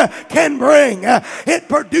God can bring. It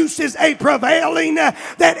produces a prevailing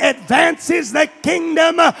that advances the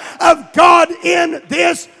kingdom of God in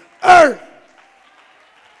this earth.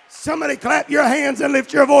 Somebody clap your hands and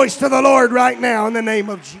lift your voice to the Lord right now in the name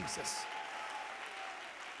of Jesus.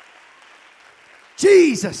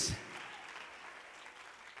 Jesus.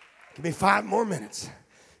 Give me 5 more minutes.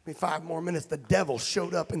 Give me 5 more minutes. The devil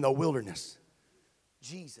showed up in the wilderness.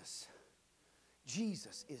 Jesus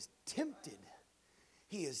is tempted.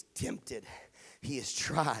 He is tempted. He is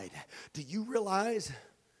tried. Do you realize,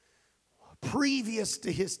 previous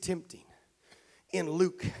to his tempting, in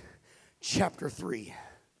Luke chapter 3,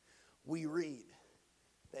 we read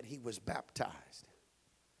that he was baptized,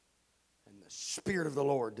 and the Spirit of the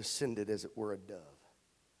Lord descended as it were a dove,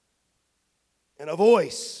 and a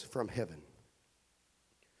voice from heaven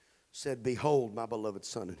said, "Behold, my beloved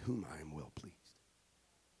Son, in whom I am well pleased."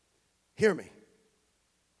 Hear me.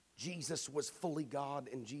 Jesus was fully God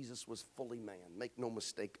and Jesus was fully man. Make no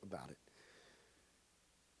mistake about it.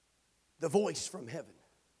 The voice from heaven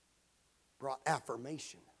brought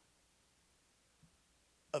affirmation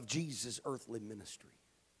of Jesus' earthly ministry.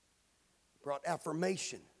 Brought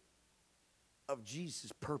affirmation of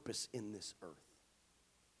Jesus' purpose in this earth.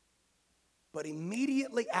 But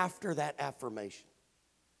immediately after that affirmation,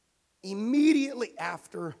 immediately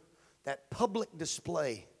after that public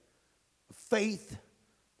display of faith,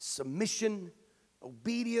 submission,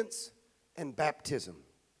 obedience, and baptism,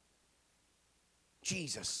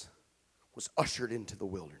 Jesus was ushered into the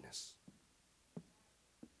wilderness.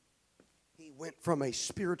 He went from a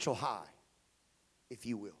spiritual high, if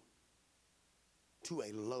you will, to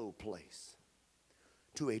a low place,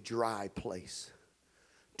 to a dry place,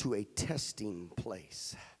 to a testing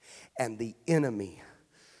place. And the enemy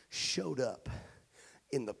showed up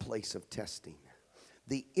in the place of testing.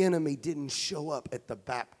 The enemy didn't show up at the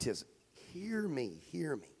baptism. Hear me,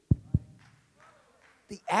 hear me.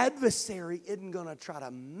 The adversary isn't going to try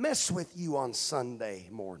to mess with you on Sunday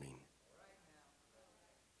morning.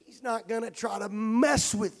 He's not going to try to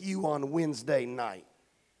mess with you on Wednesday night.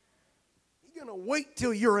 He's going to wait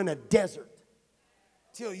till you're in a desert,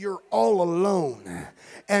 till you're all alone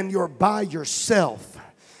and you're by yourself.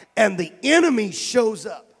 And the enemy shows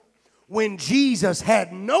up when Jesus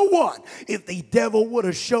had no one. If the devil would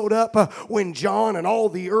have showed up when John and all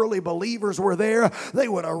the early believers were there, they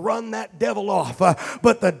would have run that devil off.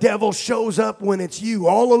 But the devil shows up when it's you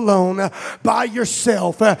all alone by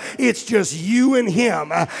yourself. It's just you and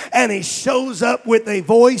him. And he shows up with a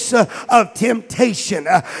voice of temptation.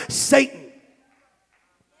 Satan.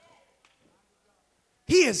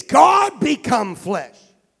 He is God become flesh.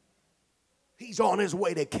 He's on his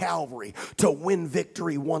way to Calvary to win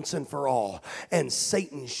victory once and for all. And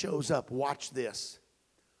Satan shows up, watch this,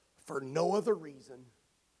 for no other reason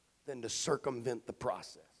than to circumvent the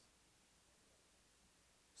process.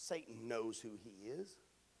 Satan knows who he is.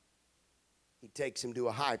 He takes him to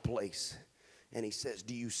a high place and he says,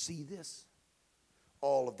 "Do you see this?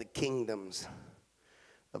 All of the kingdoms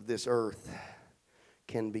of this earth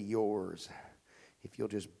can be yours if you'll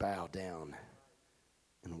just bow down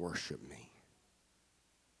and worship me."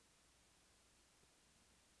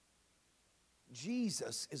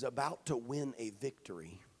 Jesus is about to win a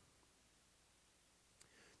victory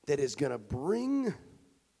that is going to bring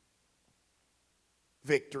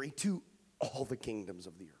victory to all the kingdoms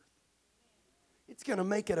of the earth. It's going to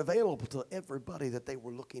make it available to everybody that they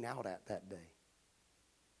were looking out at that day.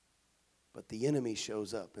 But the enemy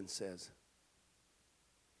shows up and says,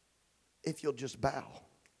 if you'll just bow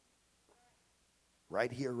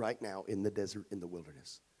right here, right now, in the desert, in the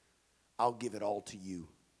wilderness, I'll give it all to you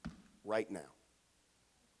right now.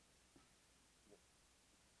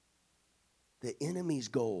 The enemy's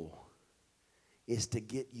goal is to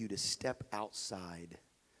get you to step outside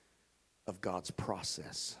of God's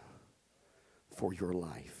process for your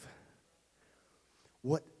life.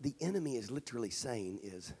 What the enemy is literally saying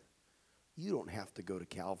is, you don't have to go to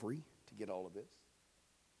Calvary to get all of this.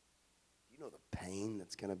 Do you know the pain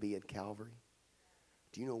that's going to be at Calvary?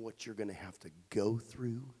 Do you know what you're going to have to go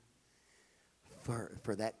through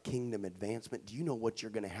for that kingdom advancement? Do you know what you're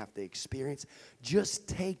going to have to experience? Just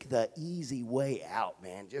take the easy way out,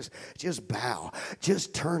 man. Just bow.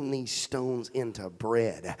 Just turn these stones into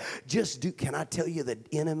bread. Can I tell you, the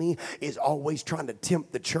enemy is always trying to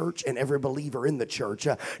tempt the church and every believer in the church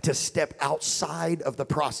to step outside of the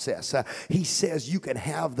process. He says you can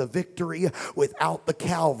have the victory without the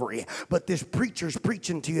Calvary. But this preacher's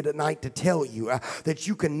preaching to you tonight to tell you that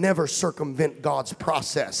you can never circumvent God's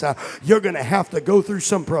process. You're going to have to go through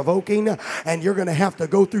some provoking, and you're going to have to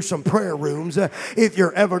go through some prayer rooms if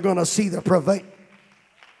you're ever going to see the prevail.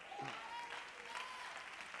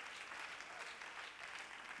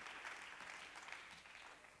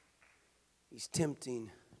 He's tempting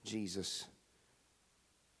Jesus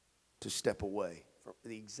to step away from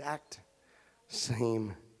the exact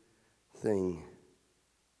same thing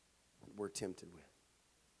that we're tempted with.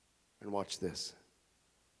 And watch this.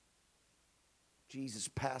 Jesus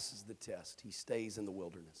passes the test. He stays in the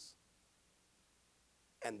wilderness.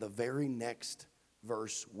 And the very next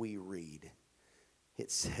verse we read,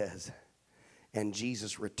 it says, and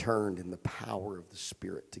Jesus returned in the power of the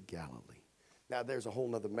Spirit to Galilee. Now, there's a whole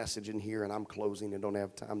nother message in here, and I'm closing and don't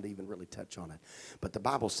have time to even really touch on it. But the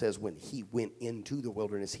Bible says when he went into the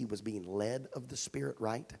wilderness, he was being led of the Spirit,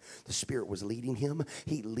 right? The Spirit was leading him.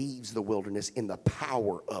 He leaves the wilderness in the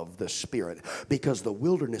power of the Spirit, because the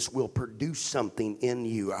wilderness will produce something in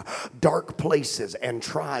you. Dark places and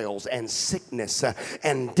trials and sickness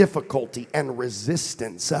and difficulty and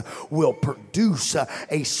resistance will produce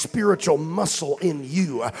a spiritual muscle in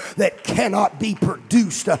you that cannot be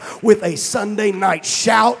produced with a Sunday night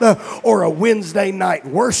shout or a Wednesday night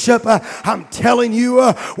worship. I'm telling you,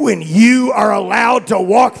 when you are allowed to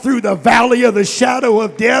walk through the valley of the shadow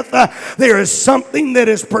of death, there is something that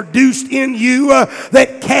is produced in you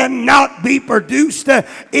that cannot be produced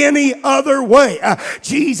any other way.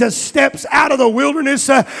 Jesus steps out of the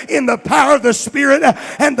wilderness in the power of the Spirit,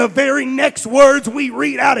 and the very next words we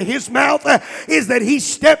read out of his mouth is that he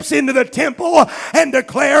steps into the temple and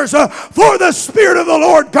declares, for the Spirit of the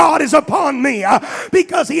Lord God is upon me,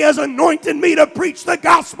 because he has anointed me to preach the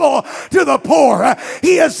gospel to the poor.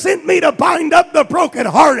 He has sent me to bind up the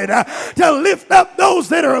brokenhearted, to lift up those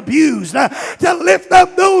that are abused, to lift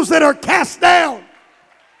up those that are cast down.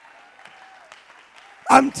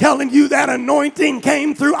 I'm telling you, that anointing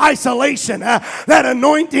came through isolation. That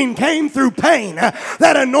anointing came through pain.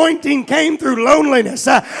 That anointing came through loneliness.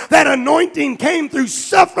 That anointing came through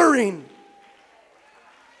suffering.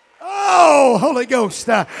 Oh, Holy Ghost.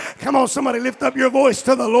 Come on, somebody lift up your voice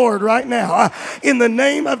to the Lord right now. In the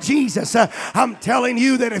name of Jesus, I'm telling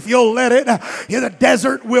you that if you'll let it, the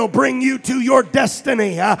desert will bring you to your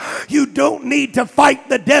destiny. You don't need to fight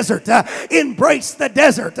the desert. Embrace the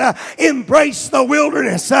desert. Embrace the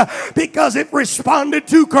wilderness, because if responded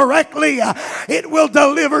to correctly, it will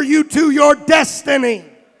deliver you to your destiny.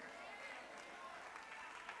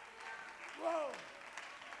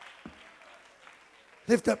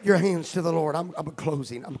 Lift up your hands to the Lord. I'm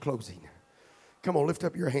closing. Come on, lift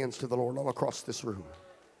up your hands to the Lord all across this room.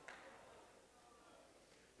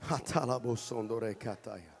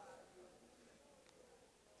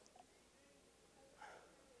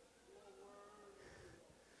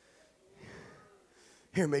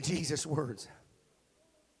 Hear me, Jesus' words.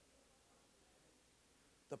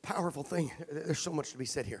 The powerful thing, there's so much to be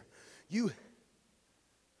said here. You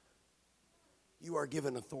are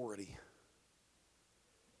given authority.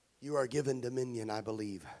 You are given dominion, I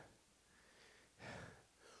believe,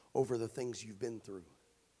 over the things you've been through.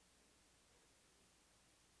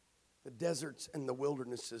 The deserts and the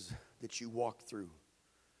wildernesses that you walk through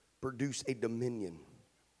produce a dominion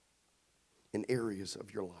in areas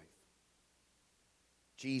of your life.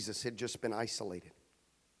 Jesus had just been isolated.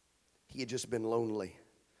 He had just been lonely.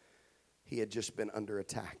 He had just been under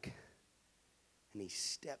attack. And he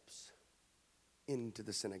steps into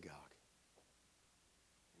the synagogue.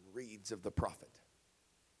 Reads of the prophet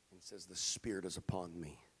and says, the Spirit is upon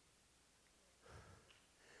me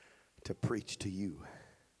to preach to you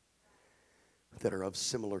that are of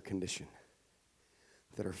similar condition,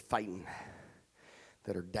 that are fighting,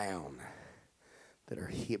 that are down, that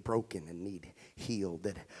are broken and need healed,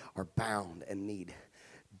 that are bound and need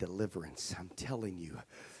deliverance. I'm telling you,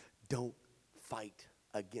 don't fight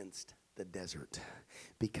against the desert,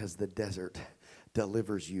 because the desert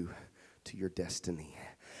delivers you to your destiny.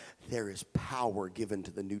 There is power given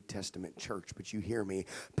to the New Testament church, but you hear me,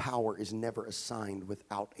 power is never assigned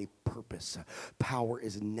without a purpose. Power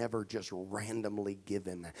is never just randomly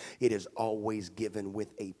given. It is always given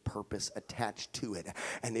with a purpose attached to it,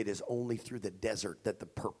 and it is only through the desert that the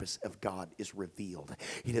purpose of God is revealed.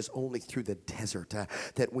 It is only through the desert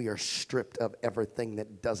that we are stripped of everything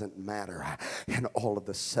that doesn't matter, and all of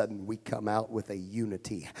a sudden we come out with a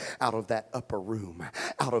unity out of that upper room,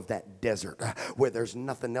 out of that desert where there's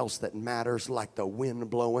nothing else that matters like the wind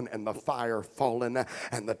blowing and the fire falling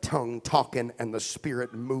and the tongue talking and the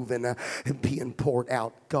Spirit moving and being poured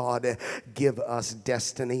out. God, give us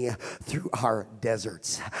destiny through our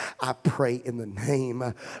deserts. I pray in the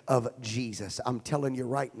name of Jesus. I'm telling you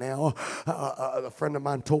right now, a friend of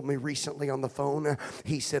mine told me recently on the phone,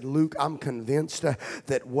 he said, Luke, I'm convinced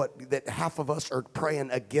that half of us are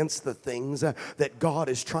praying against the things that God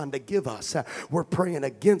is trying to give us. We're praying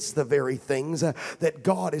against the very things that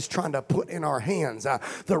God is trying to put in our hands.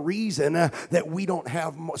 The reason that we don't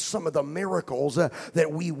have some of the miracles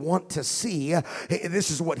that we want to see, this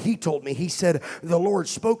is what he told me. He said, the Lord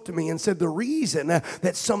spoke to me and said, the reason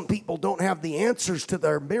that some people don't have the answers to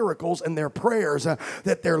their miracles and their prayers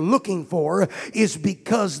that they're looking for is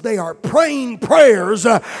because they are praying prayers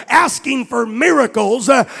asking for miracles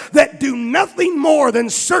that do nothing more than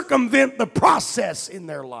circumvent the process in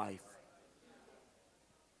their life.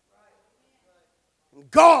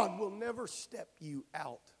 God will never step you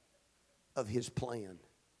out of His plan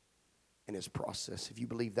and His process. If you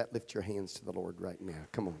believe that, lift your hands to the Lord right now.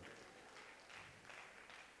 Come on.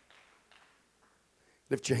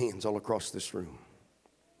 Lift your hands all across this room.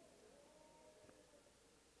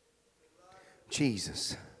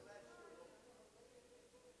 Jesus.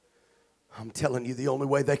 I'm telling you, the only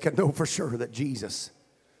way they can know for sure that Jesus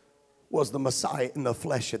was the Messiah in the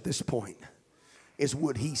flesh at this point is,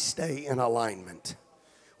 would He stay in alignment?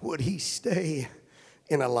 Would He stay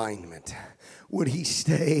in alignment? Would He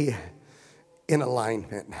stay in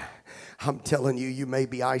alignment? I'm telling you, you may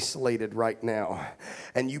be isolated right now,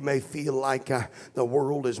 and you may feel like the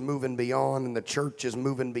world is moving beyond and the church is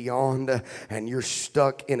moving beyond, and you're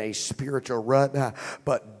stuck in a spiritual rut,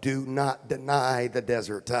 but do not deny the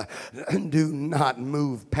desert. Do not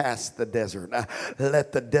move past the desert.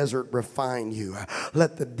 Let the desert refine you.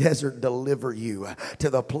 Let the desert deliver you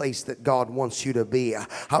to the place that God wants you to be.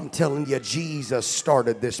 I'm telling you, Jesus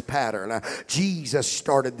started this pattern. Jesus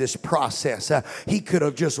started this process. He could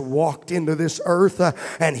have just walked into this earth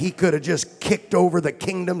and He could have just kicked over the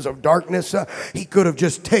kingdoms of darkness. He could have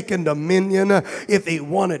just taken dominion if He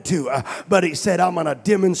wanted to, but He said, I'm going to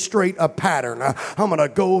demonstrate a pattern. I'm going to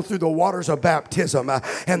go through the waters of baptism,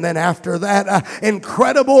 and then after that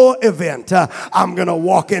incredible event, I'm going to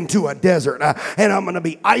walk into a desert, and I'm going to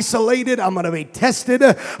be isolated, I'm going to be tested,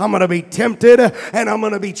 I'm going to be tempted, and I'm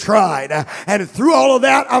going to be tried, and through all of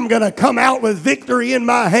that I'm going to come out with victory in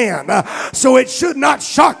my hand. So it should not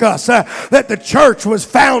shock us that the church was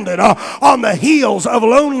founded on the heels of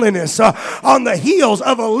loneliness, on the heels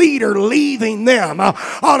of a leader leaving them,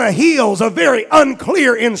 on the heels of very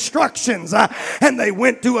unclear instructions, and they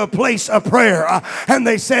went to a place of prayer, and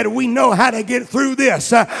they said, we know how to get through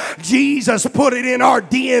this. Jesus put it in our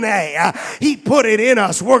DNA. He put it in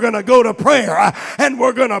us. We're going to go to prayer, and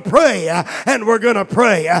we're going to pray, and we're going to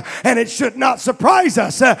pray, and it should not surprise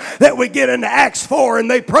us that we get into Acts 4 and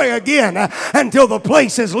they pray again until the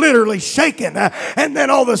place is literally shaken, and then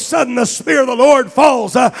all of a sudden the Spirit of the Lord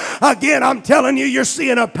falls. Again, I'm telling you, you're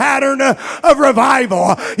seeing a pattern of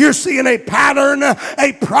revival. You're seeing a pattern,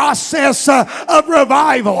 a process of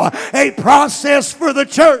revival, a process for the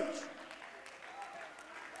church.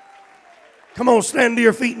 Come on, stand to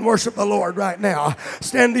your feet and worship the Lord right now.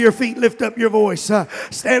 Stand to your feet, lift up your voice.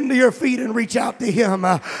 Stand to your feet and reach out to Him.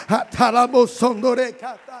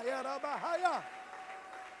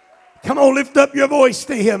 Come on, lift up your voice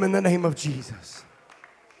to Him in the name of Jesus.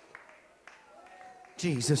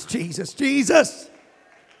 Jesus, Jesus, Jesus.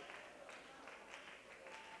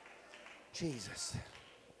 Jesus.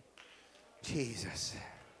 Jesus.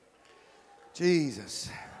 Jesus.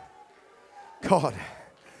 God,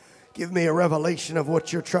 give me a revelation of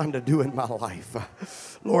what You're trying to do in my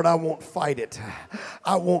life. Lord, I won't fight it.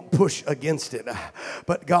 I won't push against it,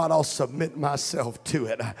 but God, I'll submit myself to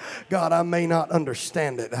it. God, I may not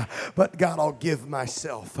understand it, but God, I'll give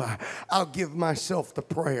myself. I'll give myself to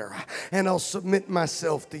prayer, and I'll submit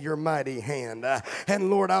myself to your mighty hand. And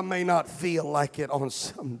Lord, I may not feel like it on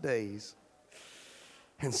some days.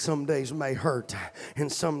 And some days may hurt,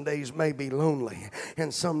 and some days may be lonely,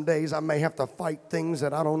 and some days I may have to fight things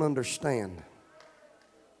that I don't understand.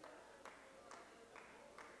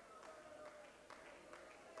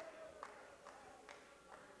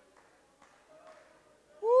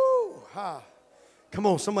 Woo! Ha. Come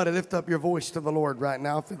on, somebody lift up your voice to the Lord right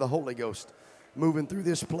now. I feel the Holy Ghost moving through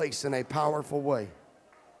this place in a powerful way.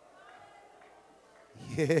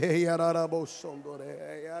 Yeah.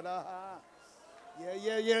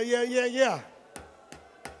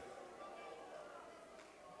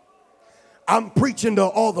 I'm preaching to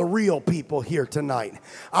all the real people here tonight.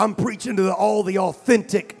 I'm preaching to all the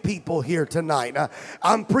authentic people here tonight.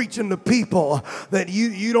 I'm preaching to people that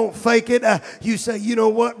you don't fake it. You say, you know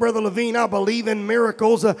what, Brother Levine, I believe in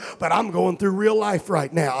miracles, but I'm going through real life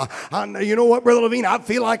right now. You know what, Brother Levine, I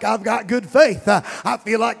feel like I've got good faith. I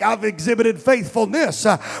feel like I've exhibited faithfulness.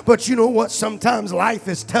 But you know what, sometimes life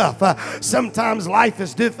is tough. Sometimes life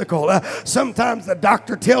is difficult. Sometimes the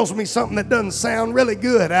doctor tells me something that doesn't sound really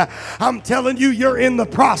good. I'm telling you, you're in the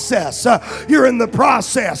process. You're in the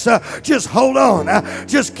process. Just hold on.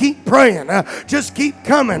 Just keep praying. Just keep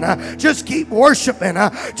coming. Just keep worshiping.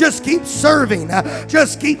 Just keep serving.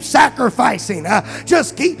 Just keep sacrificing.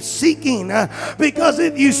 Just keep seeking. Because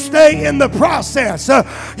if you stay in the process,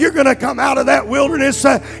 you're going to come out of that wilderness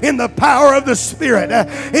in the power of the Spirit.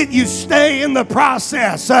 If you stay in the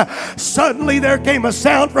process, suddenly there came a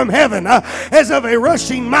sound from heaven as of a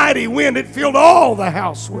rushing mighty wind. It filled all the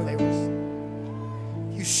house where they were.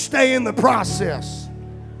 You stay in the process.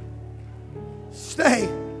 Stay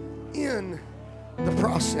in the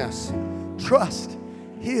process. Trust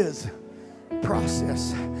His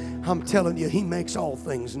process. I'm telling you, He makes all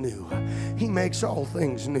things new. He makes all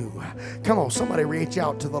things new. Come on, somebody reach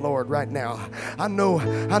out to the Lord right now. I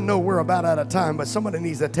know we're about out of time, but somebody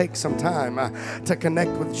needs to take some time to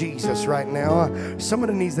connect with Jesus right now.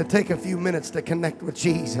 Somebody needs to take a few minutes to connect with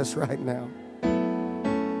Jesus right now.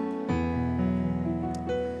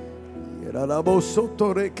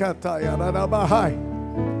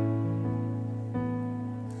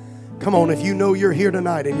 Come on, if you know you're here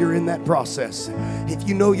tonight and you're in that process. If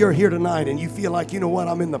you know you're here tonight and you feel like, you know what,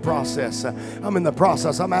 I'm in the process. I'm in the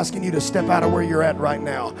process. I'm asking you to step out of where you're at right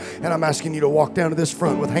now. And I'm asking you to walk down to this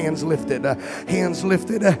front with hands lifted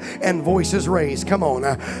and voices raised. Come on.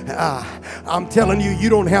 I'm telling you, you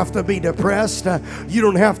don't have to be depressed. You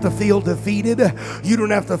don't have to feel defeated. You don't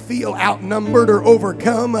have to feel outnumbered or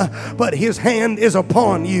overcome. But His hand is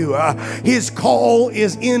upon you. His call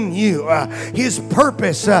is in you. His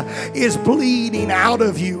purpose is bleeding out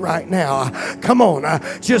of you right now. Come on,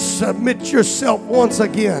 just submit yourself once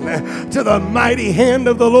again to the mighty hand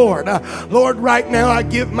of the Lord. Lord, right now I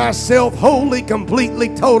give myself wholly,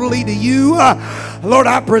 completely, totally to you. Lord,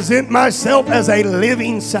 I present myself as a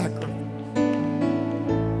living sacrifice.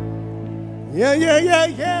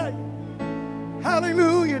 Yeah.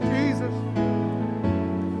 Hallelujah, Jesus.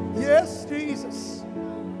 Yes, Jesus.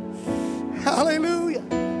 Hallelujah.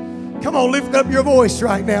 Come on, lift up your voice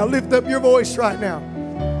right now. Lift up your voice right now.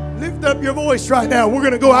 Lift up your voice right now. We're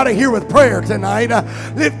going to go out of here with prayer tonight.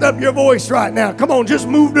 Lift up your voice right now. Come on, just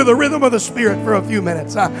move to the rhythm of the Spirit for a few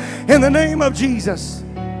minutes. In the name of Jesus.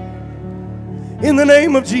 In the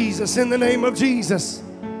name of Jesus. In the name of Jesus.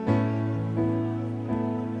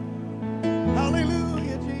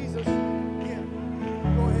 Hallelujah, Jesus. Yeah.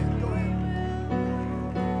 Go ahead.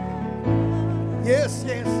 Yes.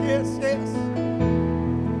 We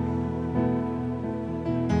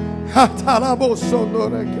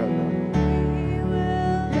will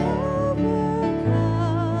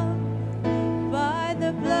overcome by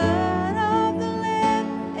the blood of the Lamb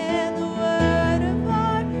and the word of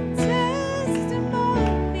our testimony.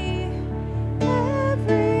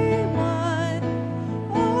 Everyone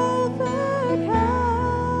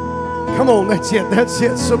overcome. Come on, that's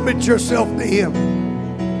it. Submit yourself to Him.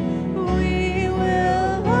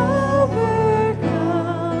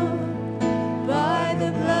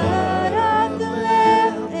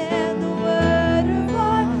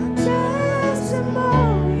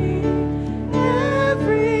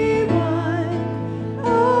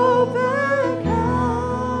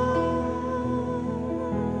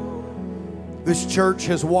 This church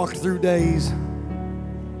has walked through days,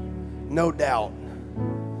 no doubt,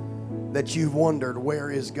 that you've wondered, where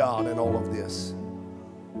is God in all of this?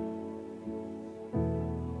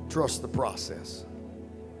 Trust the process.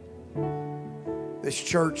 This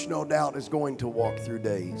church, no doubt, is going to walk through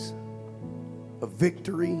days of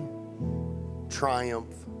victory,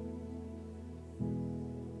 triumph,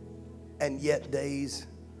 and yet days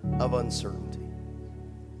of uncertainty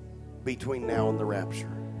between now and the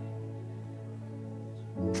rapture.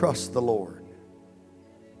 Trust the Lord.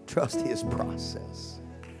 Trust His process.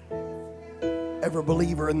 Every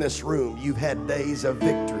believer in this room, you've had days of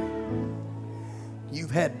victory.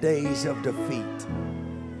 You've had days of defeat.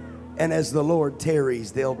 And as the Lord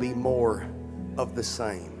tarries, there'll be more of the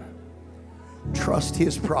same. Trust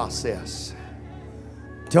His process.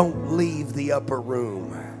 Don't leave the upper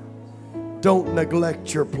room. Don't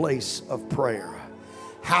neglect your place of prayer.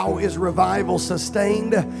 How is revival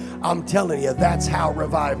sustained? I'm telling you, that's how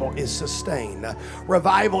revival is sustained.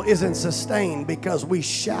 Revival isn't sustained because we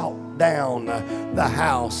shout down the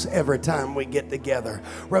house every time we get together.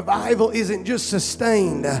 Revival isn't just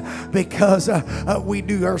sustained because we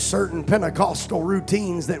do our certain Pentecostal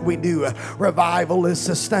routines that we do. Revival is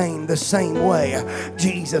sustained the same way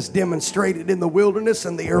Jesus demonstrated in the wilderness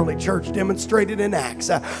and the early church demonstrated in Acts.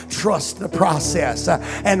 Trust the process,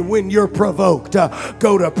 and when you're provoked,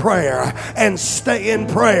 go to prayer and stay in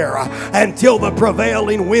prayer until the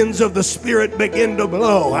prevailing winds of the Spirit begin to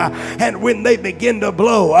blow. And when they begin to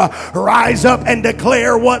blow, rise up and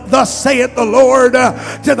declare what thus saith the Lord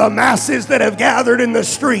to the masses that have gathered in the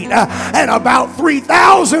street. And about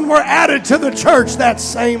 3,000 were added to the church that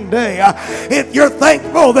same day. If you're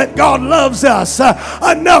thankful that God loves us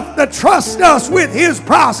enough to trust us with His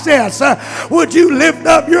process, would you lift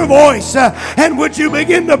up your voice and would you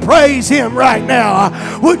begin to praise Him right now?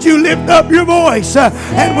 Would you lift up your voice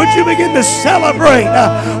and would you begin to celebrate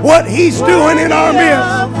what He's doing in our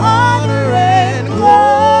midst? Honor and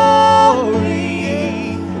glory,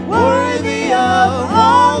 worthy of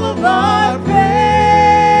all of our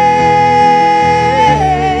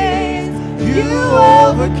praise. You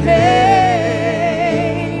overcame.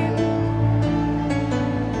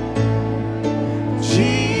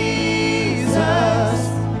 Jesus,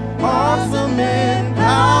 awesome in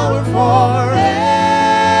power forever.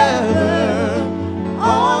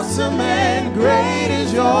 Awesome and great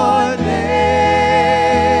is your name.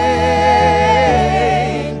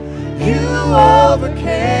 You overcame.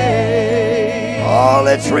 Oh,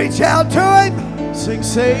 let's reach out to Him. Sing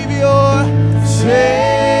Savior,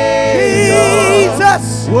 Savior,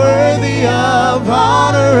 Jesus, worthy of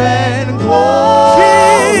honor and glory.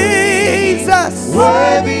 Jesus,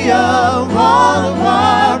 Worthy of all of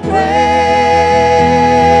our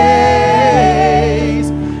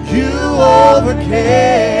praise. You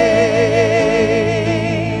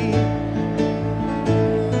overcame.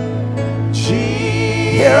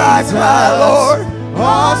 Jesus, Here I cry, Lord.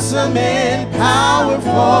 awesome in power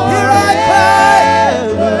Here I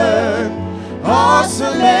forever.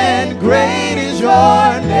 Awesome and great is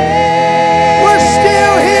your name. We're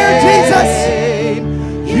still here, Jesus.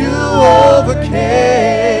 You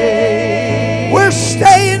overcame. We're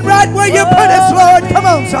staying right where you put us, Lord. Come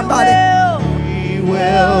on, somebody. We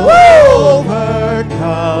will Woo!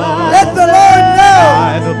 overcome Let the Lord know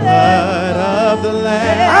by the blood of the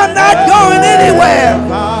Lamb. I'm not going anywhere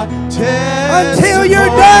Our until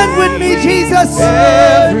you're done with me, Jesus.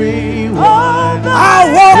 Everyone I'll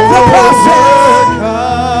walk the process.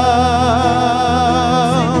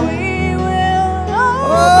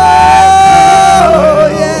 overcome. Oh,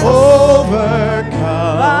 yes.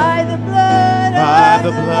 Overcome By the blood by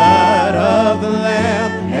the blood of the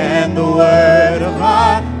Lamb and the word of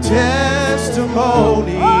our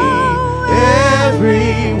testimony.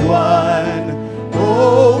 Everyone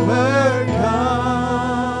overcome.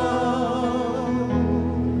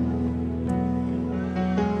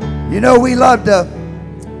 You know, we love to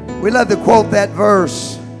quote that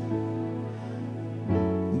verse.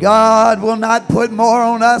 God will not put more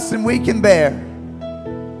on us than we can bear.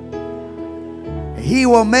 He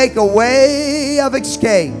will make a way of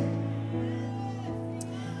escape.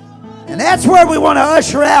 And that's where we want to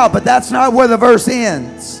usher out, but that's not where the verse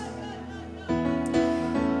ends.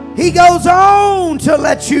 He goes on to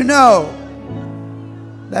let you know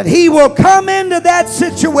that He will come into that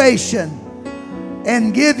situation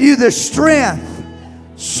and give you the strength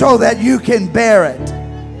so that you can bear it.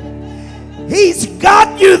 He's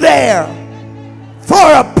got you there for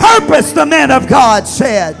a purpose, the man of God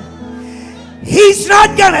said. He's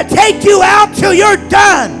not going to take you out till you're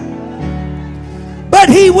done, but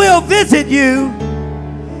He will visit you.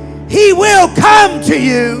 He will come to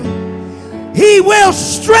you. He will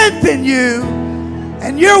strengthen you.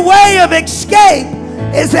 And your way of escape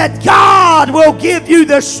is that God will give you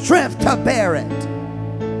the strength to bear it.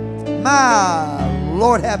 My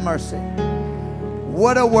Lord have mercy.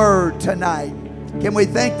 What a word tonight. Can we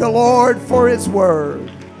thank the Lord for His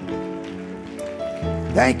word?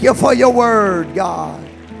 Thank you for your word, God.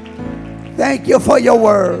 Thank you for your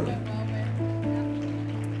word.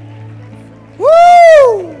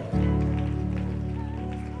 Woo!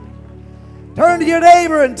 Turn to your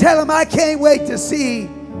neighbor and tell him, I can't wait to see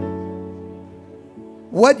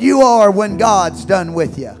what you are when God's done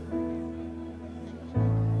with you.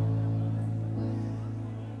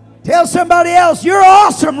 Tell somebody else, you're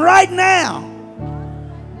awesome right now.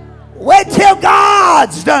 Wait till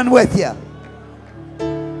God's done with you.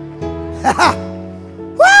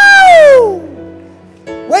 Woo!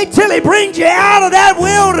 Wait till He brings you out of that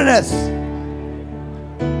wilderness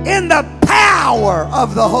in the power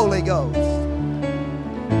of the Holy Ghost.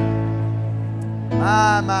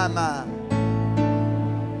 My.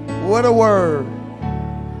 What a word.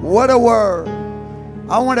 What a word.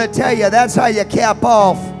 I want to tell you, that's how you cap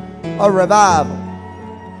off a revival.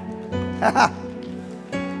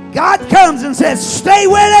 God comes and says, stay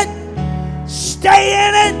with it. Stay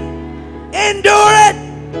in it. Endure it.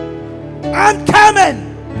 I'm coming.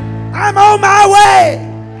 I'm on my way.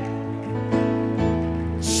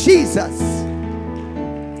 Jesus.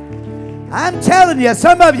 I'm telling you,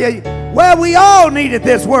 some of you, well, we all needed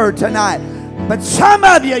this word tonight. But some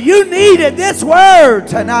of you, you needed this word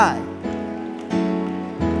tonight.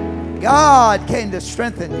 God came to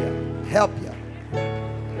strengthen you, help you.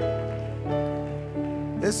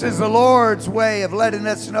 This is the Lord's way of letting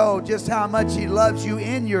us know just how much He loves you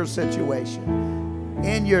in your situation,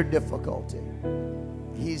 in your difficulty.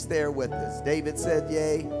 He's there with us. David said,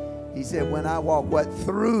 yea. He said, when I walk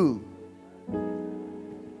through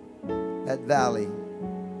that valley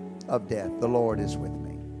of death, the Lord is with me.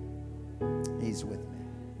 He's with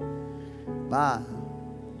me. My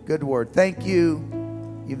good word. Thank you,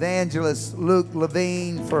 Evangelist Luke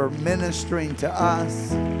Levine, for ministering to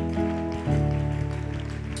us.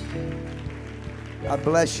 God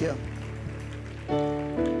bless you.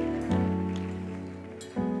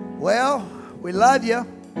 Well, we love you.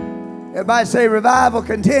 Everybody say revival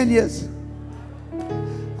continues.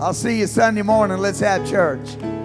 I'll see you Sunday morning. Let's have church.